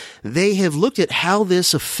 right? They have looked at how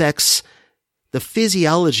this affects the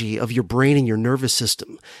physiology of your brain and your nervous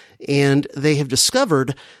system. And they have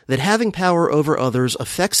discovered that having power over others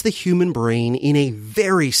affects the human brain in a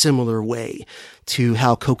very similar way to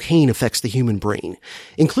how cocaine affects the human brain,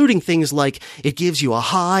 including things like it gives you a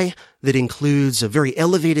high that includes a very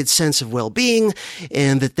elevated sense of well-being,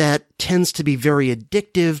 and that tends to be very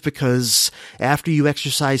addictive because after you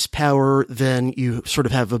exercise power, then you sort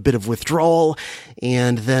of have a bit of withdrawal,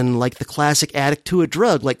 and then like the classic addict to a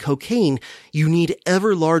drug like cocaine, you need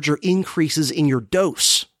ever larger increases in your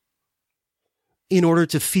dose in order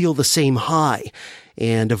to feel the same high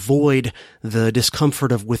and avoid the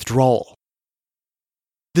discomfort of withdrawal.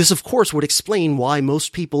 This, of course, would explain why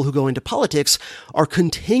most people who go into politics are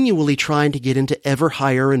continually trying to get into ever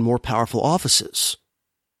higher and more powerful offices.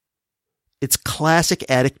 It's classic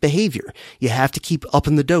addict behavior. You have to keep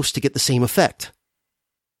upping the dose to get the same effect.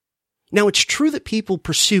 Now, it's true that people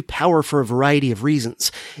pursue power for a variety of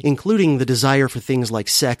reasons, including the desire for things like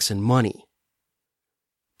sex and money.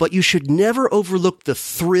 But you should never overlook the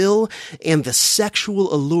thrill and the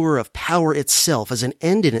sexual allure of power itself as an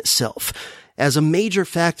end in itself, as a major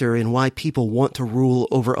factor in why people want to rule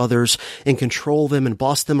over others and control them and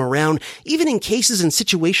boss them around, even in cases and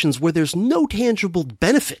situations where there's no tangible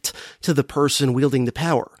benefit to the person wielding the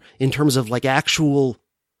power in terms of like actual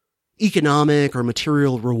economic or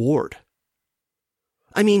material reward.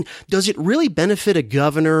 I mean, does it really benefit a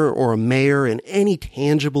governor or a mayor in any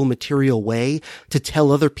tangible material way to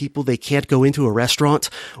tell other people they can't go into a restaurant,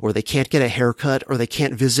 or they can't get a haircut, or they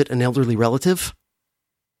can't visit an elderly relative?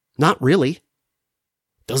 Not really.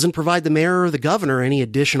 Doesn't provide the mayor or the governor any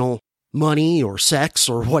additional money or sex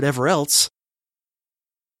or whatever else.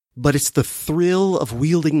 But it's the thrill of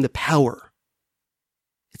wielding the power.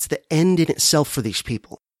 It's the end in itself for these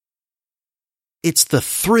people. It's the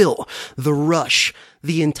thrill, the rush,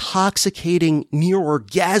 the intoxicating,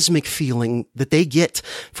 near-orgasmic feeling that they get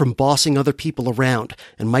from bossing other people around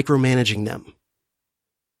and micromanaging them.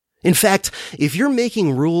 In fact, if you're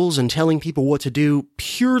making rules and telling people what to do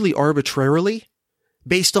purely arbitrarily,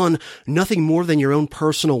 based on nothing more than your own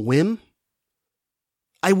personal whim,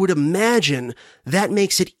 I would imagine that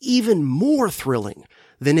makes it even more thrilling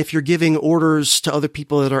than if you're giving orders to other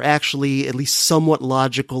people that are actually at least somewhat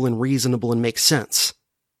logical and reasonable and make sense.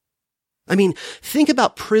 I mean, think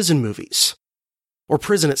about prison movies. Or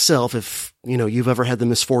prison itself, if, you've ever had the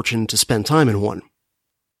misfortune to spend time in one.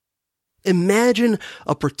 Imagine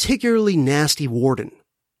a particularly nasty warden.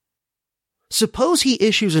 Suppose he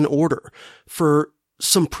issues an order for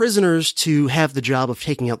some prisoners to have the job of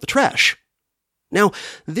taking out the trash. Now,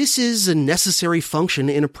 this is a necessary function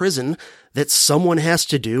in a prison that someone has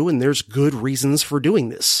to do, and there's good reasons for doing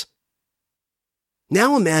this.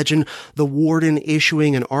 Now imagine the warden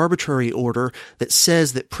issuing an arbitrary order that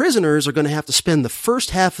says that prisoners are going to have to spend the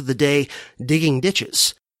first half of the day digging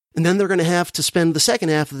ditches, and then they're going to have to spend the second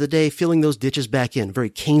half of the day filling those ditches back in. Very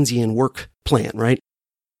Keynesian work plan, right?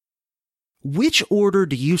 Which order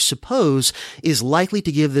do you suppose is likely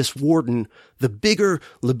to give this warden the bigger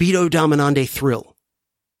libido dominante thrill?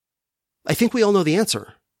 I think we all know the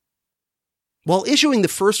answer. While issuing the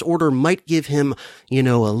first order might give him, a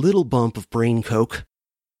little bump of brain coke,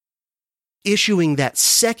 issuing that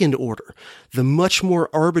second order, the much more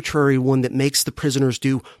arbitrary one that makes the prisoners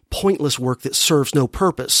do pointless work that serves no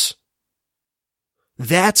purpose,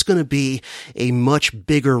 that's going to be a much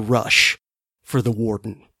bigger rush for the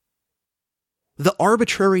warden. The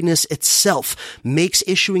arbitrariness itself makes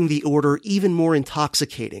issuing the order even more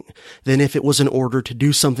intoxicating than if it was an order to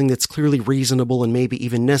do something that's clearly reasonable and maybe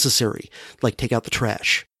even necessary, like take out the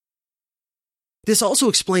trash. This also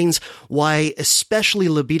explains why especially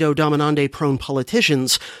libido dominante-prone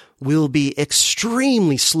politicians will be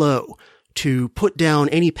extremely slow to put down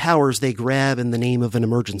any powers they grab in the name of an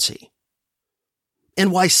emergency.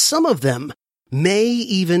 And why some of them may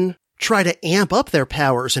even try to amp up their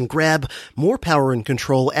powers and grab more power and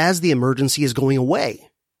control as the emergency is going away.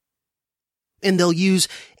 And they'll use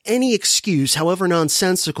any excuse, however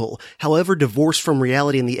nonsensical, however divorced from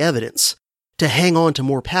reality and the evidence, to hang on to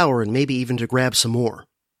more power and maybe even to grab some more.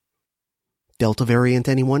 Delta variant,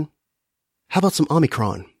 anyone? How about some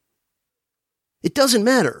Omicron? It doesn't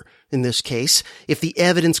matter, in this case, if the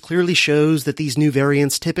evidence clearly shows that these new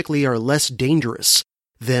variants typically are less dangerous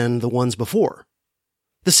than the ones before.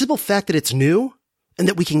 The simple fact that it's new, and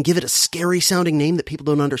that we can give it a scary-sounding name that people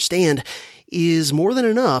don't understand, is more than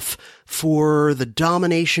enough for the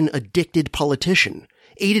domination-addicted politician,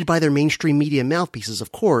 aided by their mainstream media mouthpieces,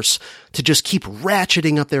 of course, to just keep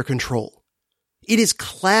ratcheting up their control. It is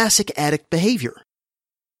classic addict behavior.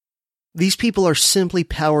 These people are simply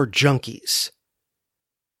power junkies.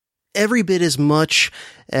 Every bit as much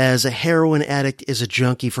as a heroin addict is a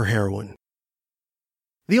junkie for heroin.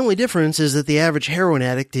 The only difference is that the average heroin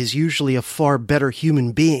addict is usually a far better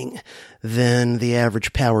human being than the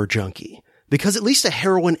average power junkie, because at least a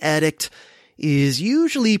heroin addict is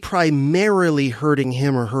usually primarily hurting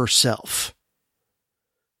him or herself.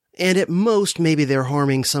 And at most, maybe they're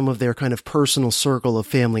harming some of their kind of personal circle of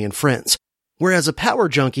family and friends. Whereas a power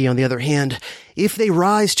junkie, on the other hand, if they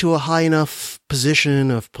rise to a high enough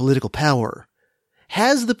position of political power,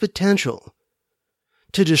 has the potential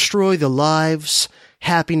to destroy the lives,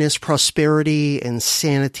 happiness, prosperity, and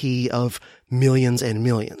sanity of millions and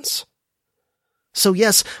millions. So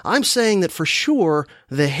yes, I'm saying that for sure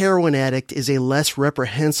the heroin addict is a less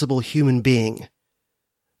reprehensible human being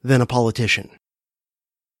than a politician.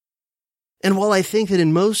 And while I think that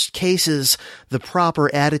in most cases the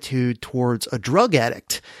proper attitude towards a drug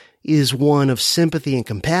addict is one of sympathy and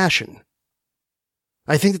compassion,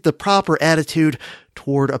 I think that the proper attitude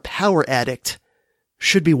toward a power addict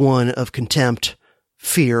should be one of contempt,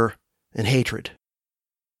 fear, and hatred.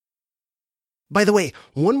 By the way,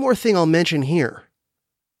 one more thing I'll mention here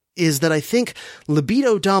is that I think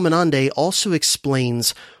libido dominante also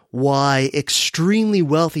explains why extremely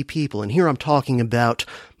wealthy people, and here I'm talking about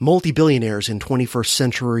multi-billionaires in 21st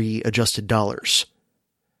century adjusted dollars,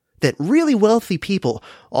 that really wealthy people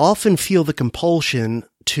often feel the compulsion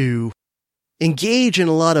to engage in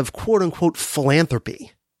a lot of quote-unquote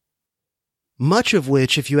philanthropy, much of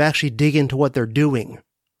which, if you actually dig into what they're doing,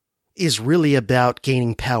 is really about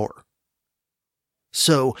gaining power.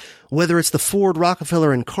 So, whether it's the Ford,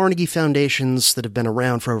 Rockefeller, and Carnegie foundations that have been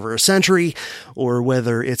around for over a century, or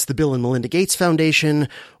whether it's the Bill and Melinda Gates Foundation,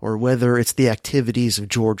 or whether it's the activities of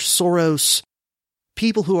George Soros,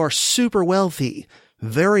 people who are super wealthy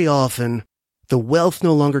very often The wealth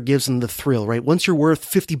no longer gives them the thrill, right? Once you're worth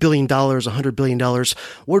 $50 billion, $100 billion,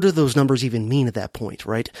 what do those numbers even mean at that point,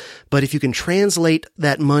 right? But if you can translate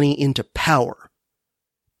that money into power,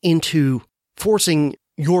 into forcing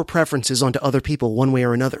your preferences onto other people one way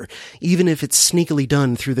or another, even if it's sneakily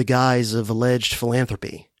done through the guise of alleged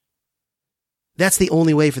philanthropy, that's the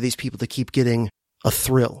only way for these people to keep getting a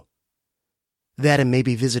thrill. That and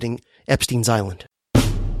maybe visiting Epstein's Island.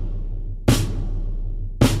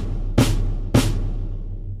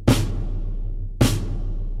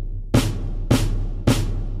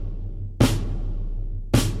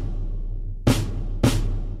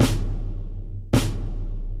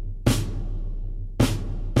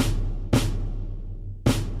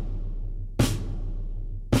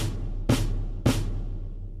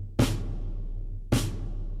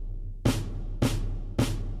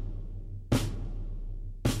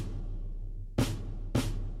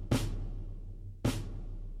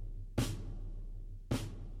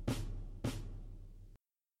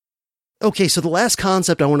 Okay, so the last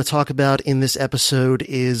concept I want to talk about in this episode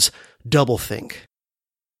is doublethink.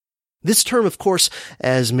 This term, of course,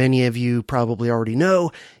 as many of you probably already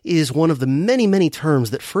know, is one of the many, many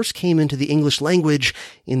terms that first came into the English language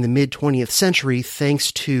in the mid-20th century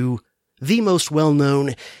thanks to the most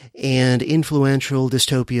well-known and influential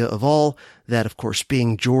dystopia of all, that, of course,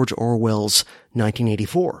 being George Orwell's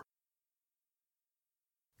 1984.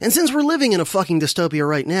 And since we're living in a fucking dystopia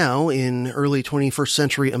right now in early 21st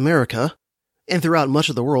century America, and throughout much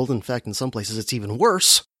of the world, in fact, in some places it's even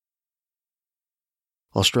worse.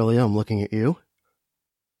 Australia, I'm looking at you.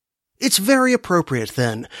 It's very appropriate,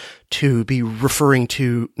 then, to be referring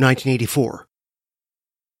to 1984.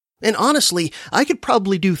 And honestly, I could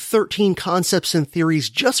probably do 13 concepts and theories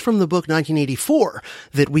just from the book 1984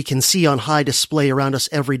 that we can see on high display around us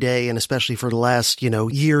every day, and especially for the last,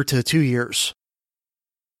 year to 2 years.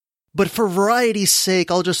 But for variety's sake,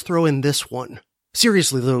 I'll just throw in this one.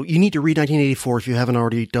 Seriously, though, you need to read 1984 if you haven't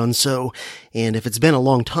already done so, and if it's been a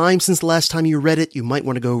long time since the last time you read it, you might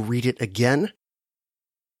want to go read it again.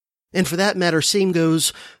 And for that matter, same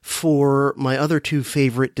goes for my other two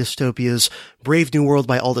favorite dystopias, Brave New World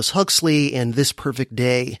by Aldous Huxley and This Perfect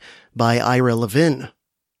Day by Ira Levin.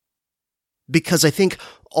 Because I think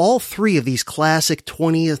all three of these classic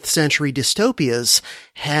 20th century dystopias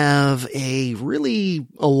have a really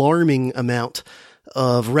alarming amount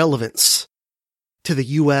of relevance to the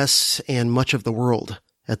US and much of the world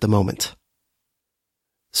at the moment.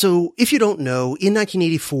 So, if you don't know, in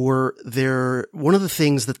 1984, one of the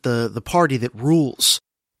things that the party that rules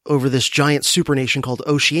over this giant supernation called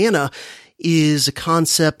Oceania is a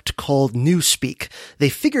concept called Newspeak. They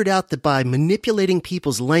figured out that by manipulating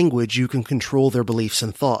people's language, you can control their beliefs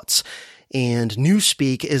and thoughts. And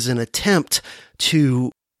Newspeak is an attempt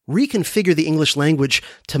to reconfigure the English language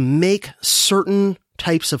to make certain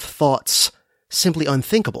types of thoughts simply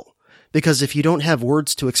unthinkable. Because if you don't have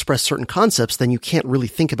words to express certain concepts, then you can't really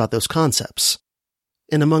think about those concepts.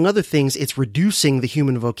 And among other things, it's reducing the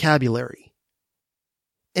human vocabulary.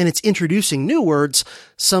 And it's introducing new words,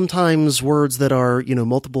 sometimes words that are,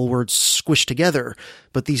 multiple words squished together,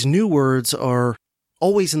 but these new words are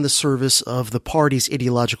always in the service of the party's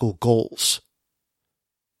ideological goals.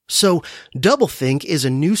 So, doublethink is a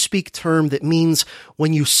Newspeak term that means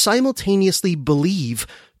when you simultaneously believe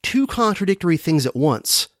two contradictory things at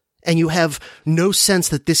once, and you have no sense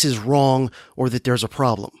that this is wrong or that there's a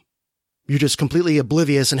problem. You're just completely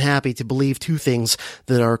oblivious and happy to believe two things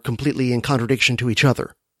that are completely in contradiction to each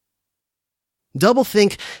other.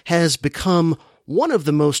 Doublethink has become one of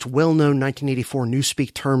the most well-known 1984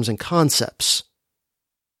 Newspeak terms and concepts.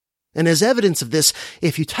 And as evidence of this,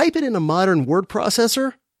 if you type it in a modern word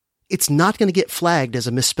processor, it's not going to get flagged as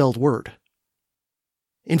a misspelled word.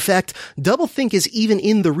 In fact, doublethink is even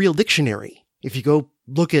in the real dictionary. If you go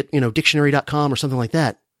look at, dictionary.com or something like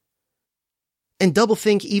that. And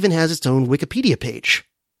doublethink even has its own Wikipedia page.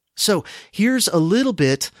 So here's a little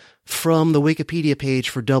bit from the Wikipedia page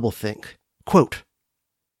for doublethink. Quote,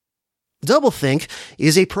 doublethink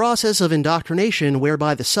is a process of indoctrination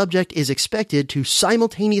whereby the subject is expected to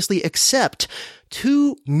simultaneously accept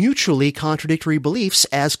two mutually contradictory beliefs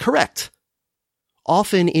as correct,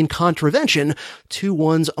 often in contravention to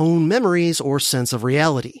one's own memories or sense of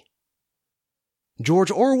reality. George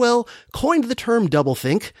Orwell coined the term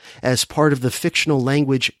doublethink as part of the fictional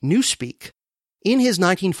language Newspeak in his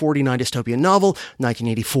 1949 dystopian novel,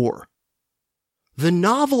 1984. The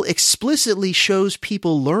novel explicitly shows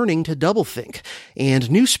people learning to doublethink and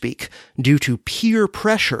Newspeak due to peer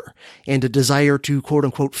pressure and a desire to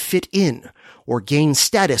quote-unquote fit in or gain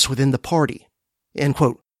status within the party. End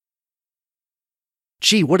quote.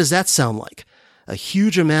 Gee, what does that sound like? A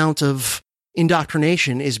huge amount of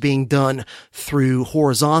Indoctrination is being done through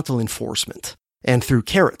horizontal enforcement and through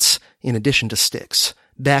carrots in addition to sticks.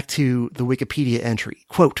 Back to the Wikipedia entry.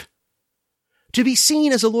 Quote, to be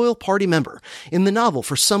seen as a loyal party member in the novel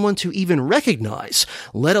for someone to even recognize,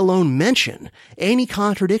 let alone mention, any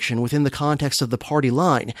contradiction within the context of the party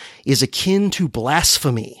line is akin to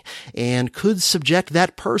blasphemy and could subject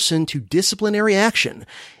that person to disciplinary action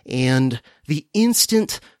and the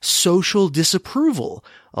instant social disapproval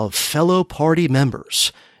of fellow party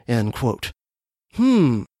members. End quote.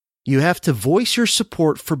 You have to voice your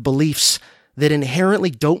support for beliefs that inherently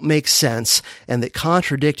don't make sense and that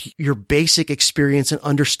contradict your basic experience and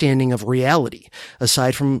understanding of reality.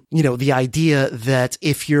 Aside from, the idea that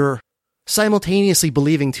if you're simultaneously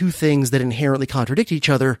believing two things that inherently contradict each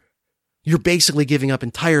other, you're basically giving up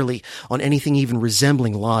entirely on anything even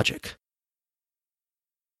resembling logic.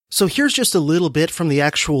 So here's just a little bit from the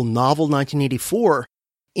actual novel 1984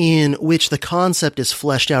 in which the concept is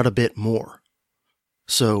fleshed out a bit more.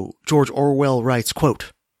 So George Orwell writes,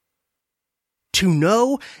 quote, to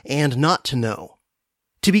know and not to know.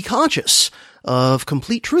 To be conscious of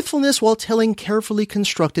complete truthfulness while telling carefully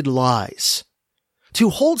constructed lies. To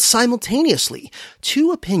hold simultaneously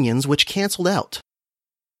two opinions which canceled out.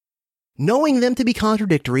 Knowing them to be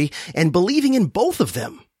contradictory and believing in both of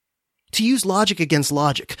them. To use logic against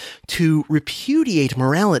logic. To repudiate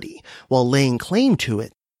morality while laying claim to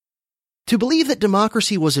it. To believe that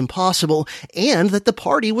democracy was impossible and that the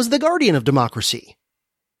party was the guardian of democracy.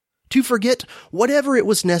 To forget whatever it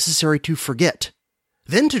was necessary to forget,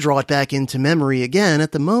 then to draw it back into memory again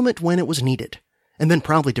at the moment when it was needed, and then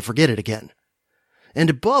promptly to forget it again. And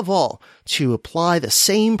above all, to apply the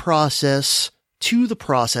same process to the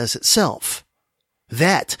process itself.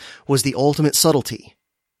 That was the ultimate subtlety.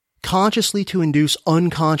 Consciously to induce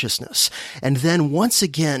unconsciousness, and then once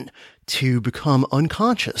again to become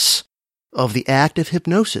unconscious of the act of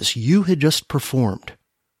hypnosis you had just performed.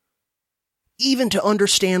 Even to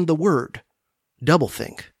understand the word,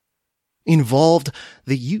 doublethink, involved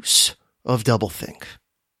the use of doublethink.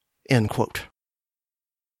 End quote.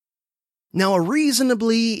 Now, a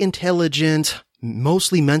reasonably intelligent,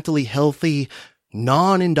 mostly mentally healthy,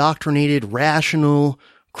 non-indoctrinated, rational,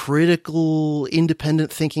 critical,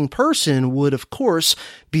 independent thinking person would, of course,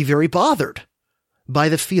 be very bothered by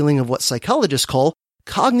the feeling of what psychologists call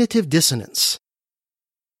cognitive dissonance.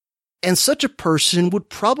 And such a person would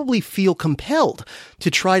probably feel compelled to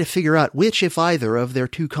try to figure out which, if either, of their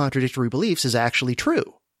two contradictory beliefs is actually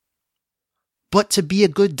true. But to be a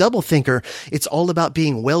good doublethinker, it's all about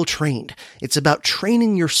being well-trained. It's about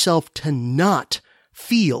training yourself to not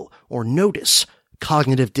feel or notice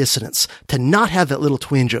cognitive dissonance, to not have that little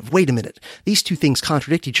twinge of, wait a minute, these two things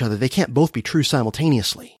contradict each other. They can't both be true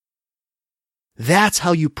simultaneously. That's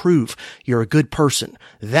how you prove you're a good person.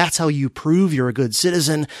 That's how you prove you're a good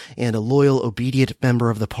citizen and a loyal, obedient member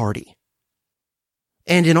of the party.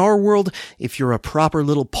 And in our world, if you're a proper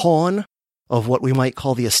little pawn of what we might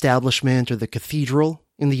call the establishment or the cathedral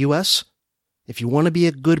in the US, if you want to be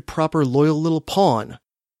a good, proper, loyal little pawn,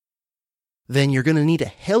 then you're going to need a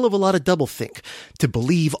hell of a lot of doublethink to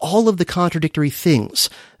believe all of the contradictory things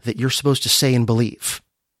that you're supposed to say and believe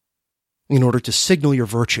in order to signal your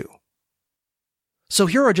virtue. So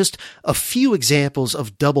here are just a few examples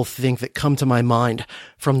of doublethink that come to my mind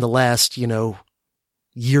from the last,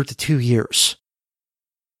 year to 2 years.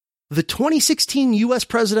 The 2016 U.S.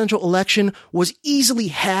 presidential election was easily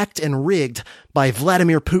hacked and rigged by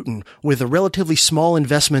Vladimir Putin with a relatively small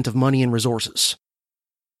investment of money and resources.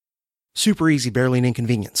 Super easy, barely an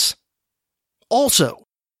inconvenience. Also,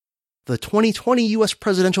 the 2020 U.S.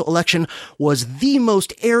 presidential election was the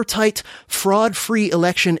most airtight, fraud-free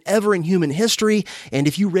election ever in human history, and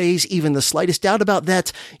if you raise even the slightest doubt about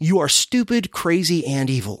that, you are stupid, crazy, and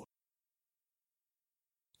evil.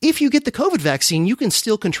 If you get the COVID vaccine, you can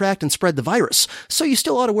still contract and spread the virus, so you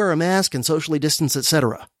still ought to wear a mask and socially distance,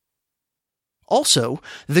 etc. Also,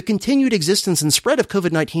 the continued existence and spread of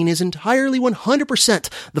COVID-19 is entirely 100%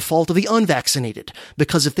 the fault of the unvaccinated,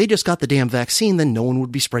 because if they just got the damn vaccine, then no one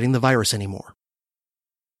would be spreading the virus anymore.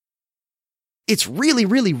 It's really,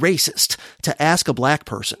 really racist to ask a black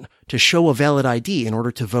person to show a valid ID in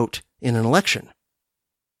order to vote in an election.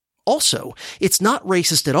 Also, it's not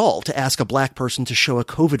racist at all to ask a black person to show a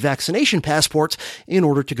COVID vaccination passport in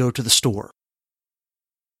order to go to the store.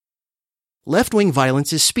 Left-wing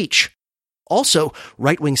violence is speech. Also,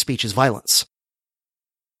 right-wing speech is violence.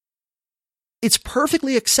 It's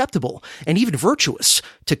perfectly acceptable and even virtuous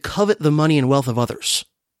to covet the money and wealth of others.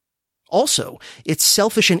 Also, it's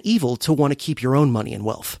selfish and evil to want to keep your own money and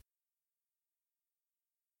wealth.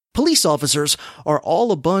 Police officers are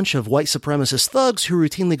all a bunch of white supremacist thugs who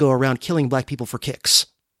routinely go around killing black people for kicks.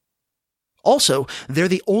 Also, they're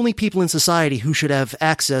the only people in society who should have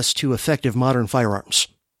access to effective modern firearms.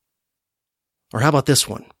 Or how about this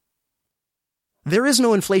one? There is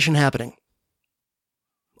no inflation happening.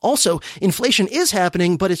 Also, inflation is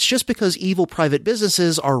happening, but it's just because evil private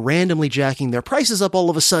businesses are randomly jacking their prices up all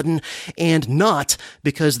of a sudden, and not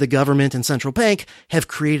because the government and central bank have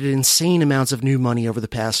created insane amounts of new money over the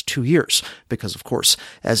past 2 years. Because, of course,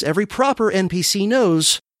 as every proper NPC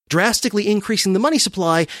knows, drastically increasing the money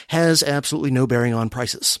supply has absolutely no bearing on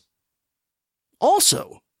prices.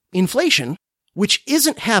 Also, inflation, which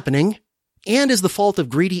isn't happening and is the fault of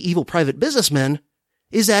greedy, evil private businessmen,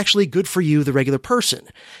 is actually good for you, the regular person,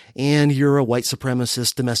 and you're a white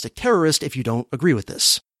supremacist domestic terrorist if you don't agree with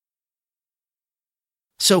this.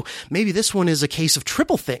 So maybe this one is a case of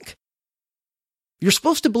triplethink. You're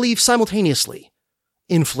supposed to believe simultaneously.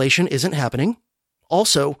 Inflation isn't happening.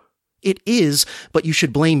 Also, it is, but you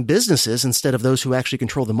should blame businesses instead of those who actually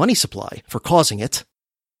control the money supply for causing it.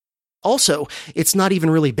 Also, it's not even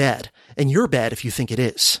really bad, and you're bad if you think it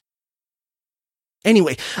is.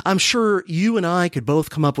 Anyway, I'm sure you and I could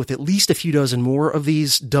both come up with at least a few dozen more of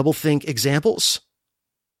these doublethink examples.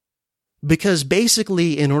 Because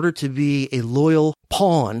basically, in order to be a loyal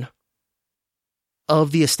pawn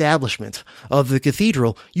of the establishment, of the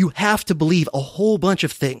cathedral, you have to believe a whole bunch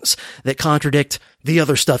of things that contradict the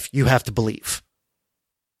other stuff you have to believe.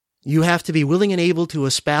 You have to be willing and able to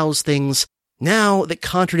espouse things now that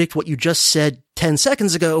contradict what you just said 10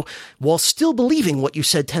 seconds ago, while still believing what you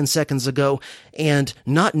said 10 seconds ago, and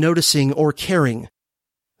not noticing or caring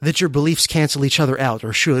that your beliefs cancel each other out,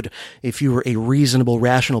 or should, if you were a reasonable,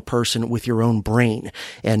 rational person with your own brain,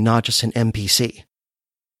 and not just an NPC.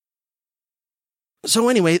 So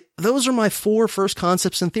anyway, those are my 4 first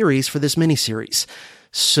concepts and theories for this miniseries.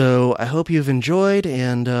 So I hope you've enjoyed,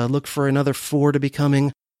 and look for another 4 to be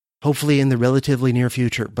coming, hopefully in the relatively near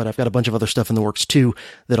future, but I've got a bunch of other stuff in the works too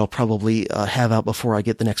that I'll probably have out before I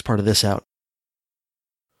get the next part of this out.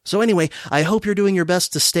 So anyway, I hope you're doing your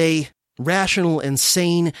best to stay rational and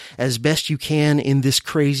sane as best you can in this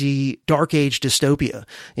crazy dark age dystopia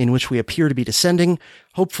in which we appear to be descending.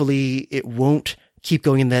 Hopefully it won't keep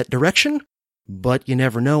going in that direction, but you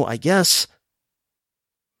never know, I guess.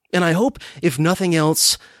 And I hope, if nothing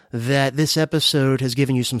else, that this episode has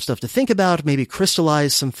given you some stuff to think about, maybe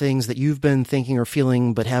crystallized some things that you've been thinking or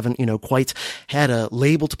feeling but haven't, quite had a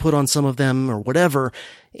label to put on some of them or whatever.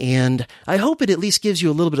 And I hope it at least gives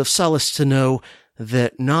you a little bit of solace to know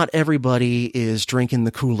that not everybody is drinking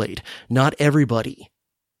the Kool-Aid. Not everybody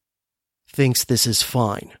thinks this is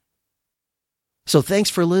fine. So thanks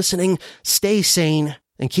for listening, stay sane,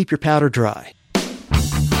 and keep your powder dry.